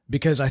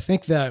 Because I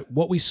think that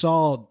what we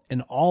saw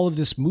in all of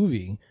this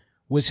movie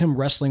was him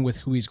wrestling with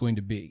who he's going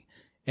to be.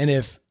 And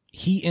if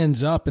he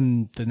ends up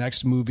in the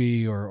next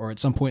movie or at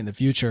some point in the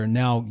future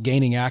now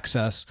gaining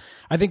access.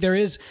 I think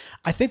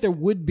there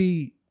would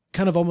be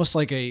kind of almost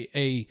like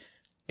a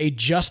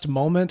just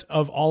moment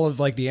of all of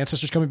like the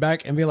ancestors coming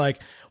back and be like,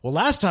 well,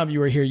 last time you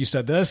were here, you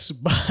said this,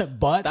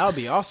 but that would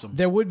be awesome.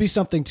 There would be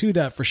something to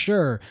that for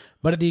sure.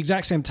 But at the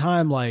exact same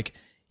time, like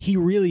he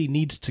really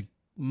needs to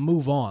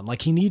move on.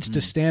 Like he needs to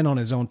stand on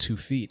his own 2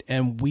 feet.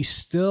 And we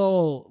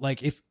still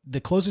like, if the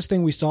closest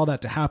thing we saw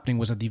that to happening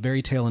was at the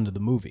very tail end of the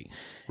movie.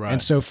 Right.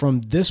 And so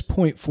from this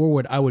point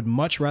forward, I would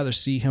much rather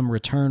see him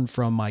return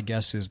from, my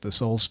guess is the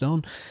Soul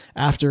Stone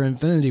after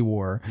Infinity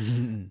War,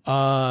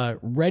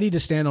 ready to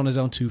stand on his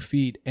own 2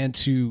 feet and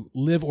to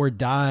live or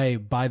die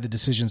by the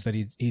decisions that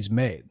he's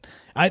made.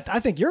 I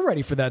think you're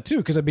ready for that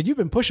too. Cause I mean, you've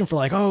been pushing for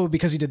like, oh,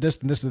 because he did this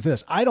and this and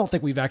this. I don't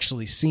think we've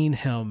actually seen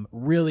him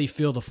really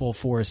feel the full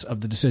force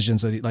of the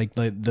decisions that he I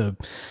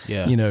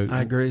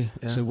agree.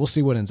 Yeah. So we'll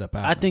see what ends up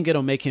happening. I think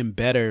it'll make him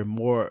better,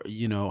 more,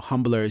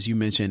 humbler, as you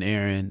mentioned,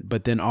 Aaron,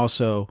 but then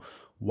also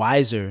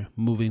wiser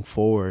moving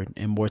forward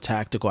and more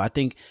tactical. I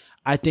think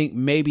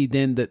maybe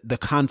then the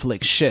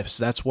conflict shifts.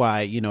 That's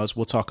why, as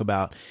we'll talk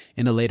about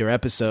in a later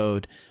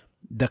episode,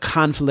 the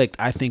conflict,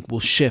 I think, will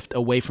shift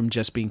away from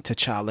just being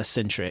T'Challa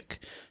centric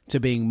to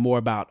being more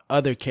about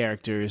other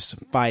characters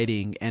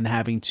fighting and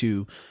having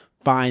to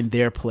find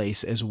their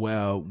place as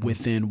well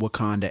within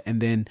Wakanda. And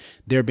then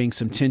there being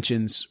some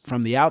tensions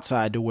from the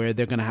outside to where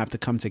they're going to have to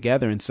come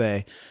together and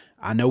say,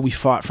 I know we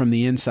fought from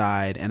the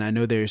inside, and I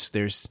know there's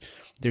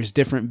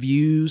different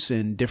views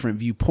and different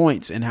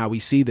viewpoints in how we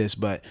see this,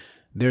 but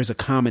there's a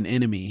common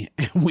enemy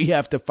and we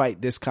have to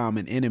fight this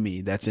common enemy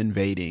that's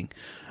invading.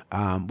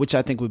 Which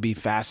I think would be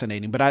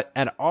fascinating. But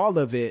at all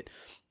of it,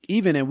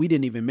 and we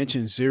didn't even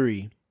mention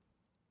Zuri.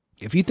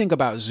 If you think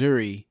about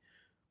Zuri,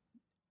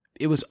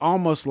 it was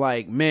almost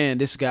like, man,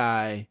 this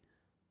guy,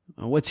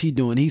 what's he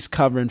doing? He's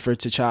covering for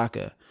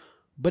T'Chaka.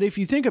 But if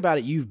you think about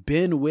it, you've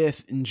been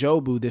with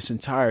Njobu this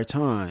entire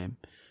time,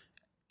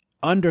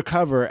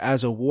 undercover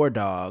as a war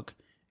dog.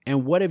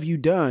 And what have you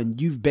done?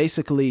 You've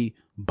basically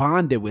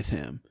bonded with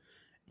him.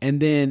 And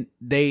then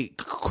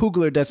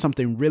Coogler does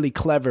something really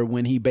clever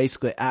when he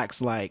basically acts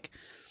like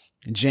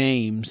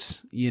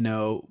James,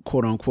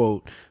 quote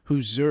unquote,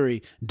 who's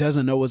Zuri,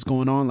 doesn't know what's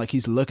going on. Like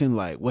he's looking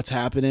like what's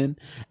happening.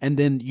 And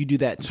then you do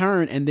that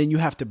turn and then you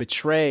have to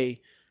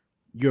betray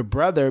your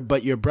brother,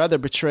 but your brother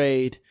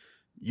betrayed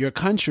your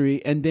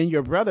country. And then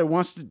your brother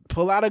wants to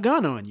pull out a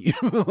gun on you.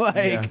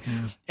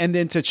 And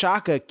then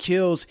T'Chaka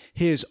kills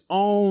his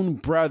own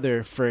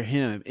brother for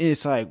him.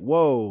 It's like,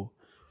 whoa.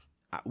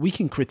 We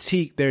can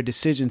critique their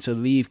decision to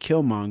leave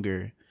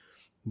Killmonger,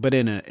 but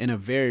in a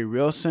very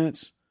real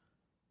sense,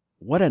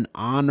 what an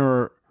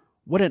honor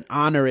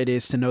it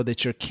is to know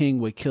that your king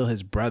would kill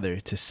his brother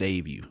to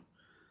save you.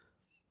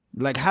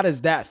 Like, how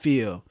does that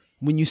feel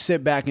when you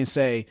sit back and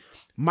say,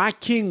 my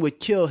king would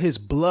kill his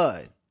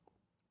blood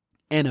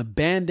and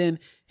abandon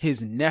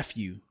his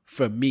nephew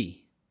for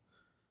me?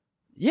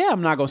 Yeah,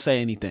 I'm not going to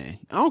say anything.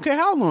 I don't care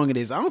how long it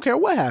is. I don't care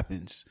what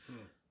happens.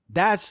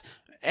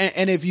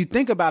 And if you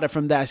think about it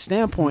from that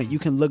standpoint, you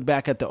can look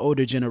back at the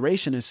older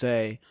generation and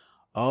say,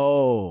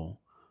 oh,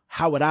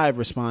 how would I have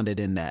responded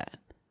in that?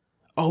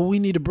 Oh, we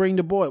need to bring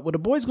the boy. Well, the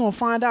boy's going to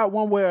find out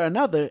one way or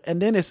another, and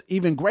then it's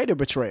even greater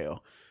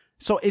betrayal.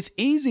 So it's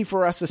easy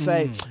for us to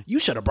say, you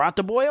should have brought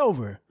the boy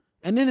over.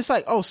 And then it's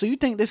like, oh, so you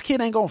think this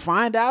kid ain't going to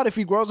find out if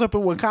he grows up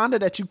in Wakanda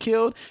that you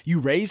killed, you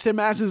raised him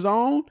as his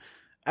own?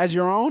 As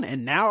your own,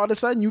 and now all of a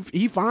sudden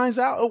he finds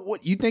out, oh,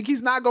 what you think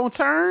he's not going to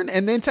turn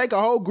and then take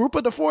a whole group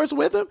of the Force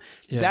with him?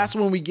 Yeah. That's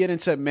when we get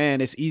into,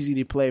 man, it's easy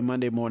to play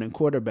Monday morning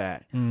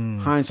quarterback.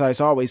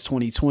 Hindsight's always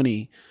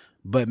 20/20,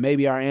 but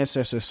maybe our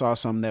ancestors saw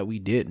something that we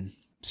didn't.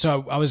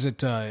 So I was at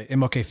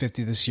MLK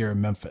 50 this year in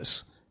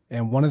Memphis,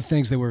 and one of the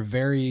things they were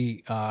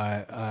very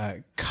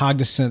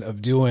cognizant of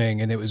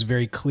doing, and it was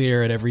very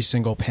clear at every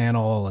single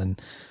panel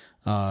and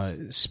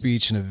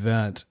speech and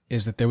event,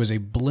 is that there was a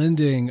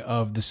blending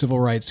of the civil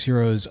rights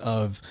heroes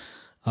of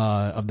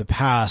the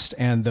past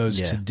and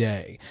those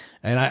today.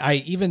 And I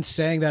even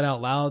saying that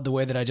out loud the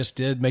way that I just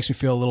did makes me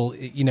feel a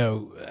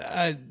little,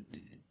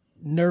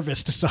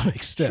 nervous to some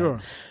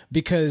extent,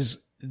 because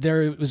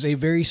there was a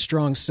very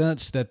strong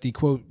sense that the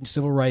quote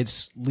civil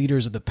rights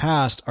leaders of the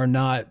past are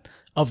not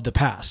of the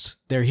past.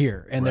 They're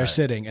here and they're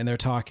sitting and they're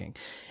talking.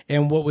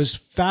 And what was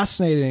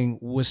fascinating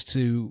was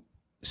to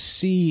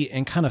see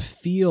and kind of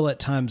feel at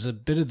times a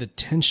bit of the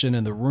tension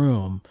in the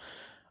room,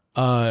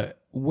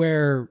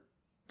 where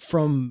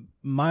from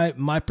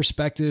my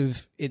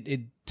perspective, it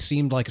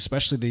seemed like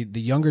especially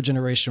the younger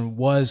generation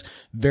was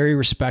very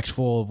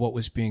respectful of what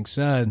was being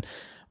said,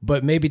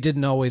 but maybe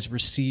didn't always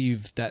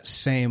receive that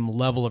same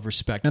level of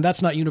respect. Now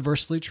that's not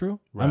universally true.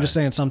 Right. I'm just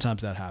saying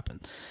sometimes that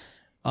happened.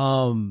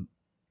 And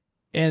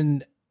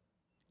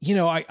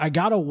I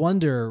gotta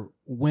wonder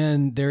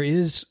when there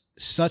is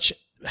such,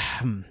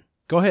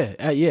 Go ahead.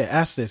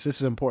 Ask this. This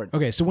is important.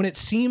 Okay, so when it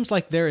seems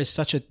like there is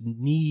such a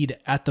need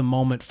at the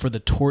moment for the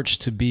torch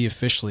to be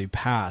officially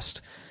passed,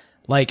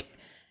 like,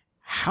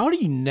 how do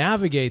you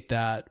navigate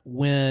that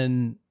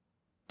when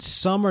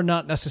some are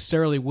not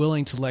necessarily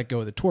willing to let go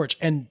of the torch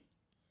and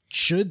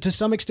should to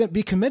some extent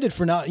be committed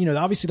for not,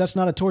 obviously that's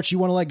not a torch you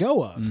want to let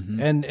go of.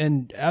 Mm-hmm.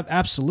 And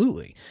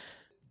absolutely.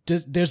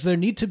 Does there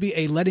need to be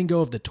a letting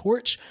go of the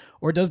torch,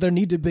 or does there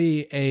need to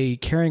be a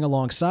carrying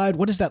alongside?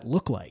 What does that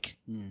look like?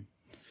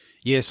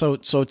 Yeah. So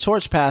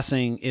torch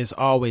passing is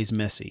always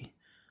messy.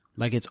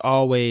 Like, it's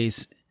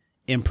always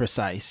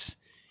imprecise.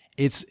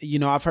 It's,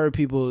 I've heard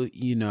people,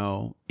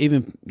 even,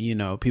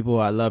 people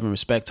I love and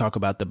respect talk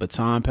about the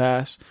baton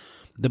pass.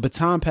 The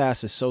baton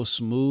pass is so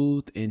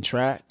smooth in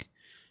track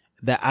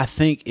that I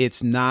think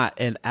it's not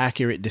an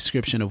accurate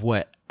description of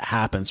what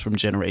happens from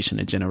generation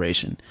to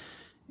generation.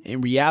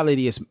 In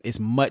reality,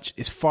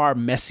 it's far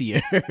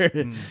messier.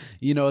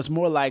 It's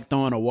more like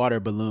throwing a water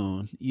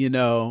balloon,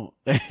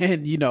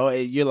 and,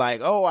 you're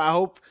like, oh, I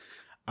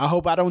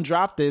hope I don't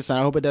drop this, and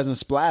I hope it doesn't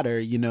splatter,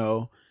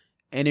 And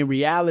in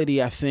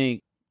reality, I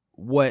think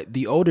what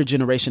the older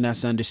generation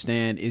has to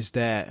understand is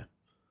that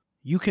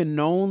you can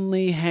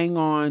only hang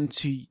on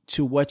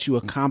to what you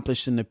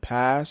accomplished in the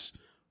past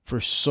for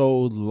so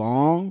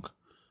long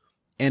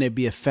and it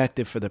be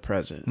effective for the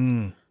present.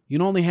 You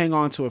can only hang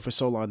on to it for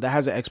so long. That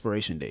has an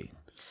expiration date.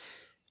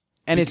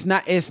 And it's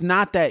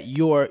not that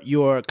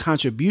your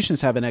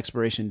contributions have an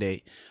expiration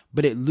date,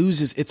 but it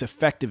loses its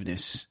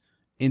effectiveness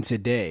in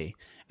today.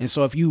 And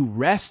so if you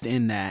rest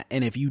in that,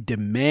 and if you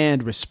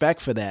demand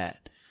respect for that,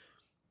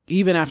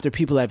 even after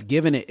people have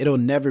given it, it'll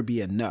never be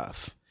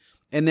enough.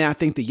 And then I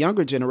think the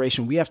younger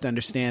generation, we have to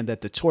understand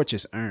that the torch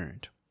is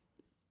earned.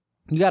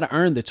 You got to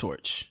earn the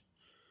torch.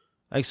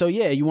 Like, so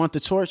yeah, you want the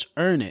torch,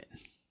 earn it.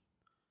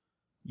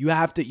 You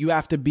have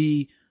to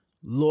be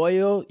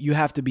loyal. You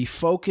have to be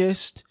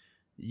focused.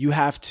 You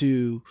have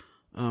to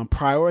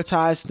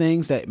prioritize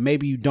things that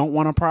maybe you don't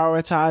want to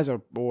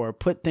prioritize, or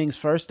put things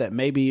first that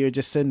maybe you're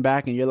just sitting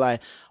back and you're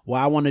like,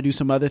 well, I want to do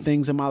some other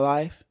things in my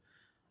life.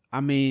 I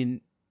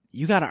mean,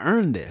 you got to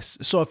earn this.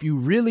 So if you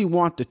really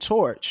want the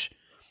torch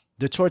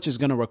is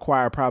going to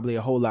require probably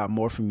a whole lot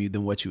more from you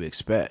than what you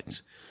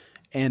expect.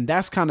 And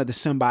that's kind of the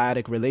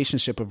symbiotic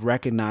relationship of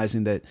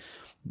recognizing that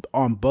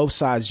on both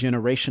sides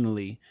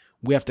generationally,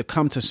 we have to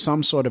come to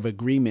some sort of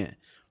agreement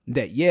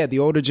that, yeah, the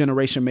older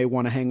generation may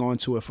want to hang on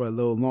to it for a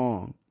little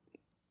long,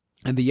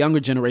 and the younger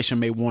generation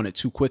may want it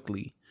too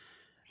quickly.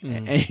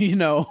 And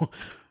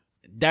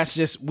that's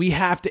just, we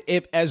have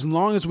to, as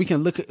long as we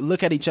can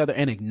look at each other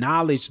and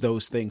acknowledge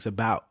those things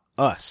about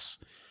us,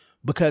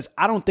 because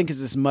I don't think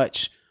it's as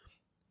much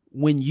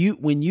when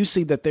you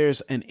see that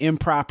there's an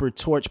improper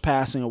torch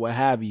passing or what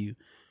have you.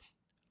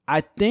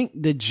 I think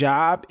the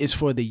job is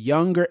for the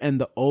younger and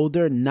the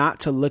older not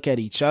to look at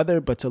each other,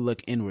 but to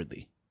look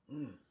inwardly.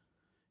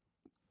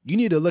 You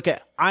need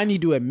to I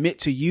need to admit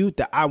to you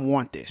that I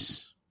want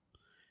this.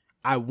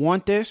 I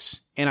want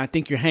this, and I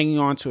think you're hanging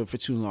on to it for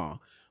too long.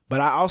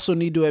 But I also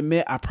need to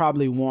admit I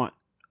probably want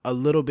a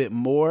little bit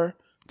more,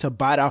 to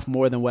bite off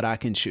more than what I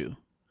can chew.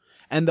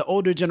 And the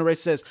older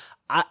generation says,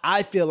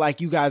 I feel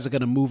like you guys are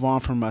going to move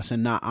on from us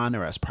and not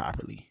honor us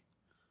properly.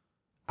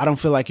 I don't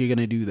feel like you're going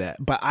to do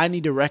that. But I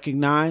need to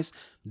recognize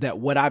that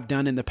what I've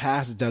done in the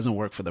past doesn't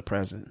work for the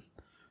present.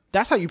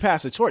 That's how you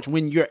pass the torch,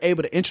 when you're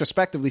able to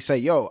introspectively say,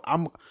 yo,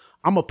 I'm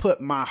going to put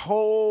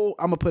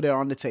it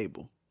on the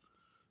table,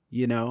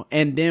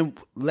 and then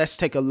let's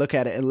take a look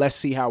at it, and let's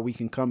see how we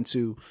can come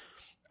to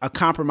a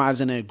compromise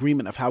and an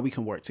agreement of how we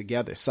can work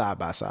together side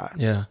by side.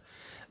 Yeah.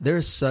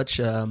 There's such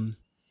a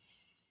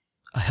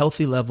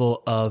healthy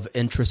level of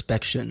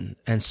introspection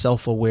and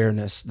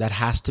self-awareness that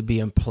has to be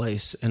in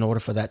place in order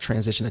for that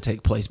transition to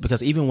take place,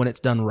 because even when it's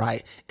done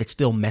right, it's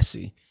still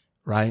messy,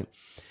 right?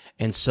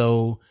 And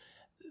so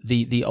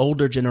the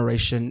older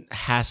generation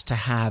has to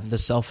have the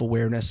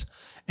self-awareness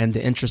and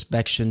the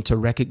introspection to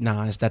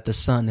recognize that the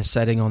sun is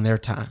setting on their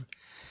time.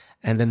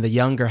 And then the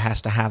younger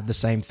has to have the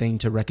same thing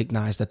to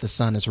recognize that the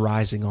sun is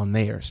rising on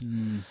theirs.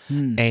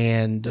 Mm-hmm.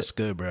 And that's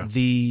good, bro.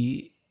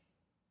 The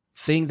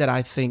thing that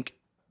I think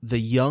the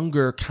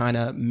younger kind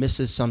of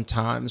misses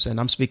sometimes, and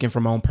I'm speaking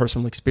from my own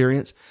personal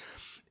experience,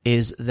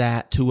 is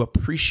that to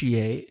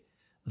appreciate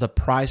the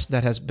price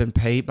that has been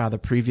paid by the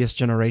previous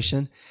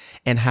generation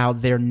and how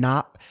they're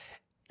not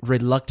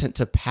reluctant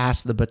to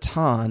pass the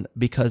baton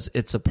because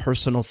it's a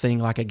personal thing,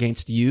 like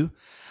against you,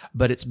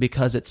 but it's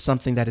because it's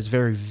something that is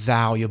very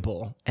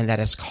valuable and that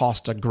has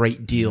cost a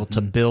great deal to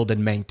build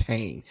and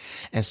maintain.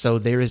 And so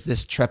there is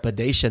this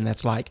trepidation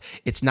that's like,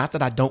 it's not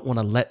that I don't want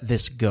to let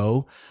this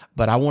go,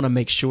 but I want to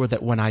make sure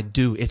that when I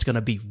do, it's going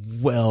to be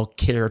well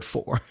cared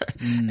for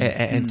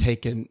and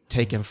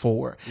taken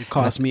forward. It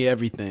cost me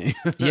everything.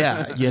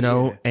 Yeah.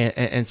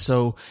 And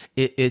so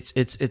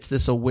it's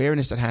this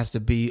awareness that has to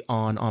be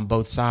on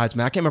both sides.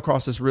 Man, I came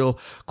across this real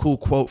cool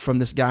quote from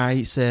this guy.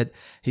 He said,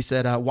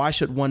 why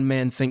should one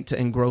man think to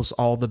engross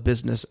all the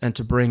business and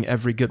to bring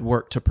every good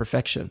work to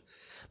perfection?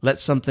 Let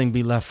something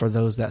be left for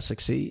those that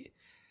succeed.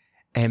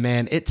 And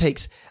man, it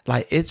takes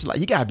it's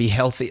like, you gotta be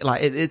healthy.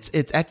 Like it's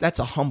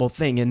that's a humble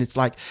thing. And it's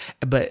like,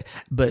 but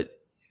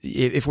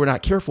if we're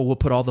not careful, we'll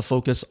put all the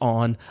focus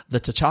on the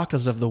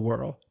T'Chakas of the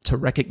world to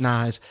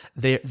recognize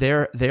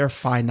their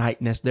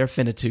finiteness, their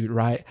finitude,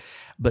 right?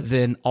 But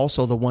then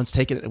also the ones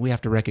taking it, we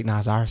have to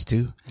recognize ours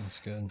too. That's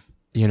good.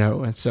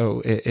 And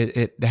so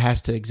it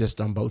has to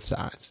exist on both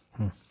sides.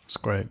 That's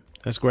great.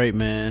 That's great,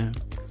 man.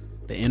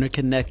 The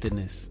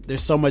interconnectedness.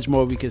 There's so much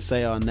more we could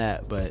say on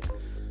that, but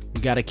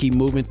we got to keep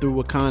moving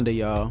through Wakanda,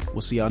 y'all.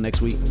 We'll see y'all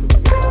next week.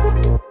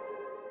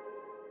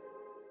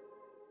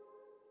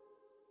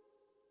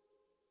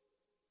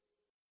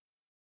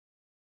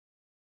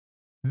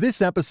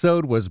 This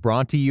episode was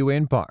brought to you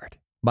in part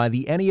by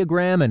the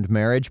Enneagram and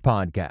Marriage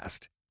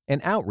Podcast, an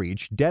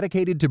outreach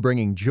dedicated to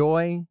bringing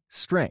joy,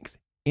 strength,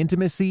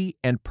 intimacy,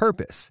 and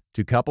purpose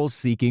to couples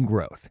seeking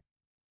growth.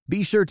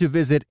 Be sure to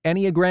visit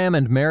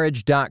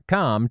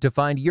enneagramandmarriage.com to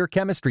find your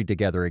chemistry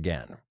together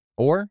again,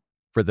 or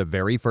for the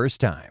very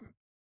first time.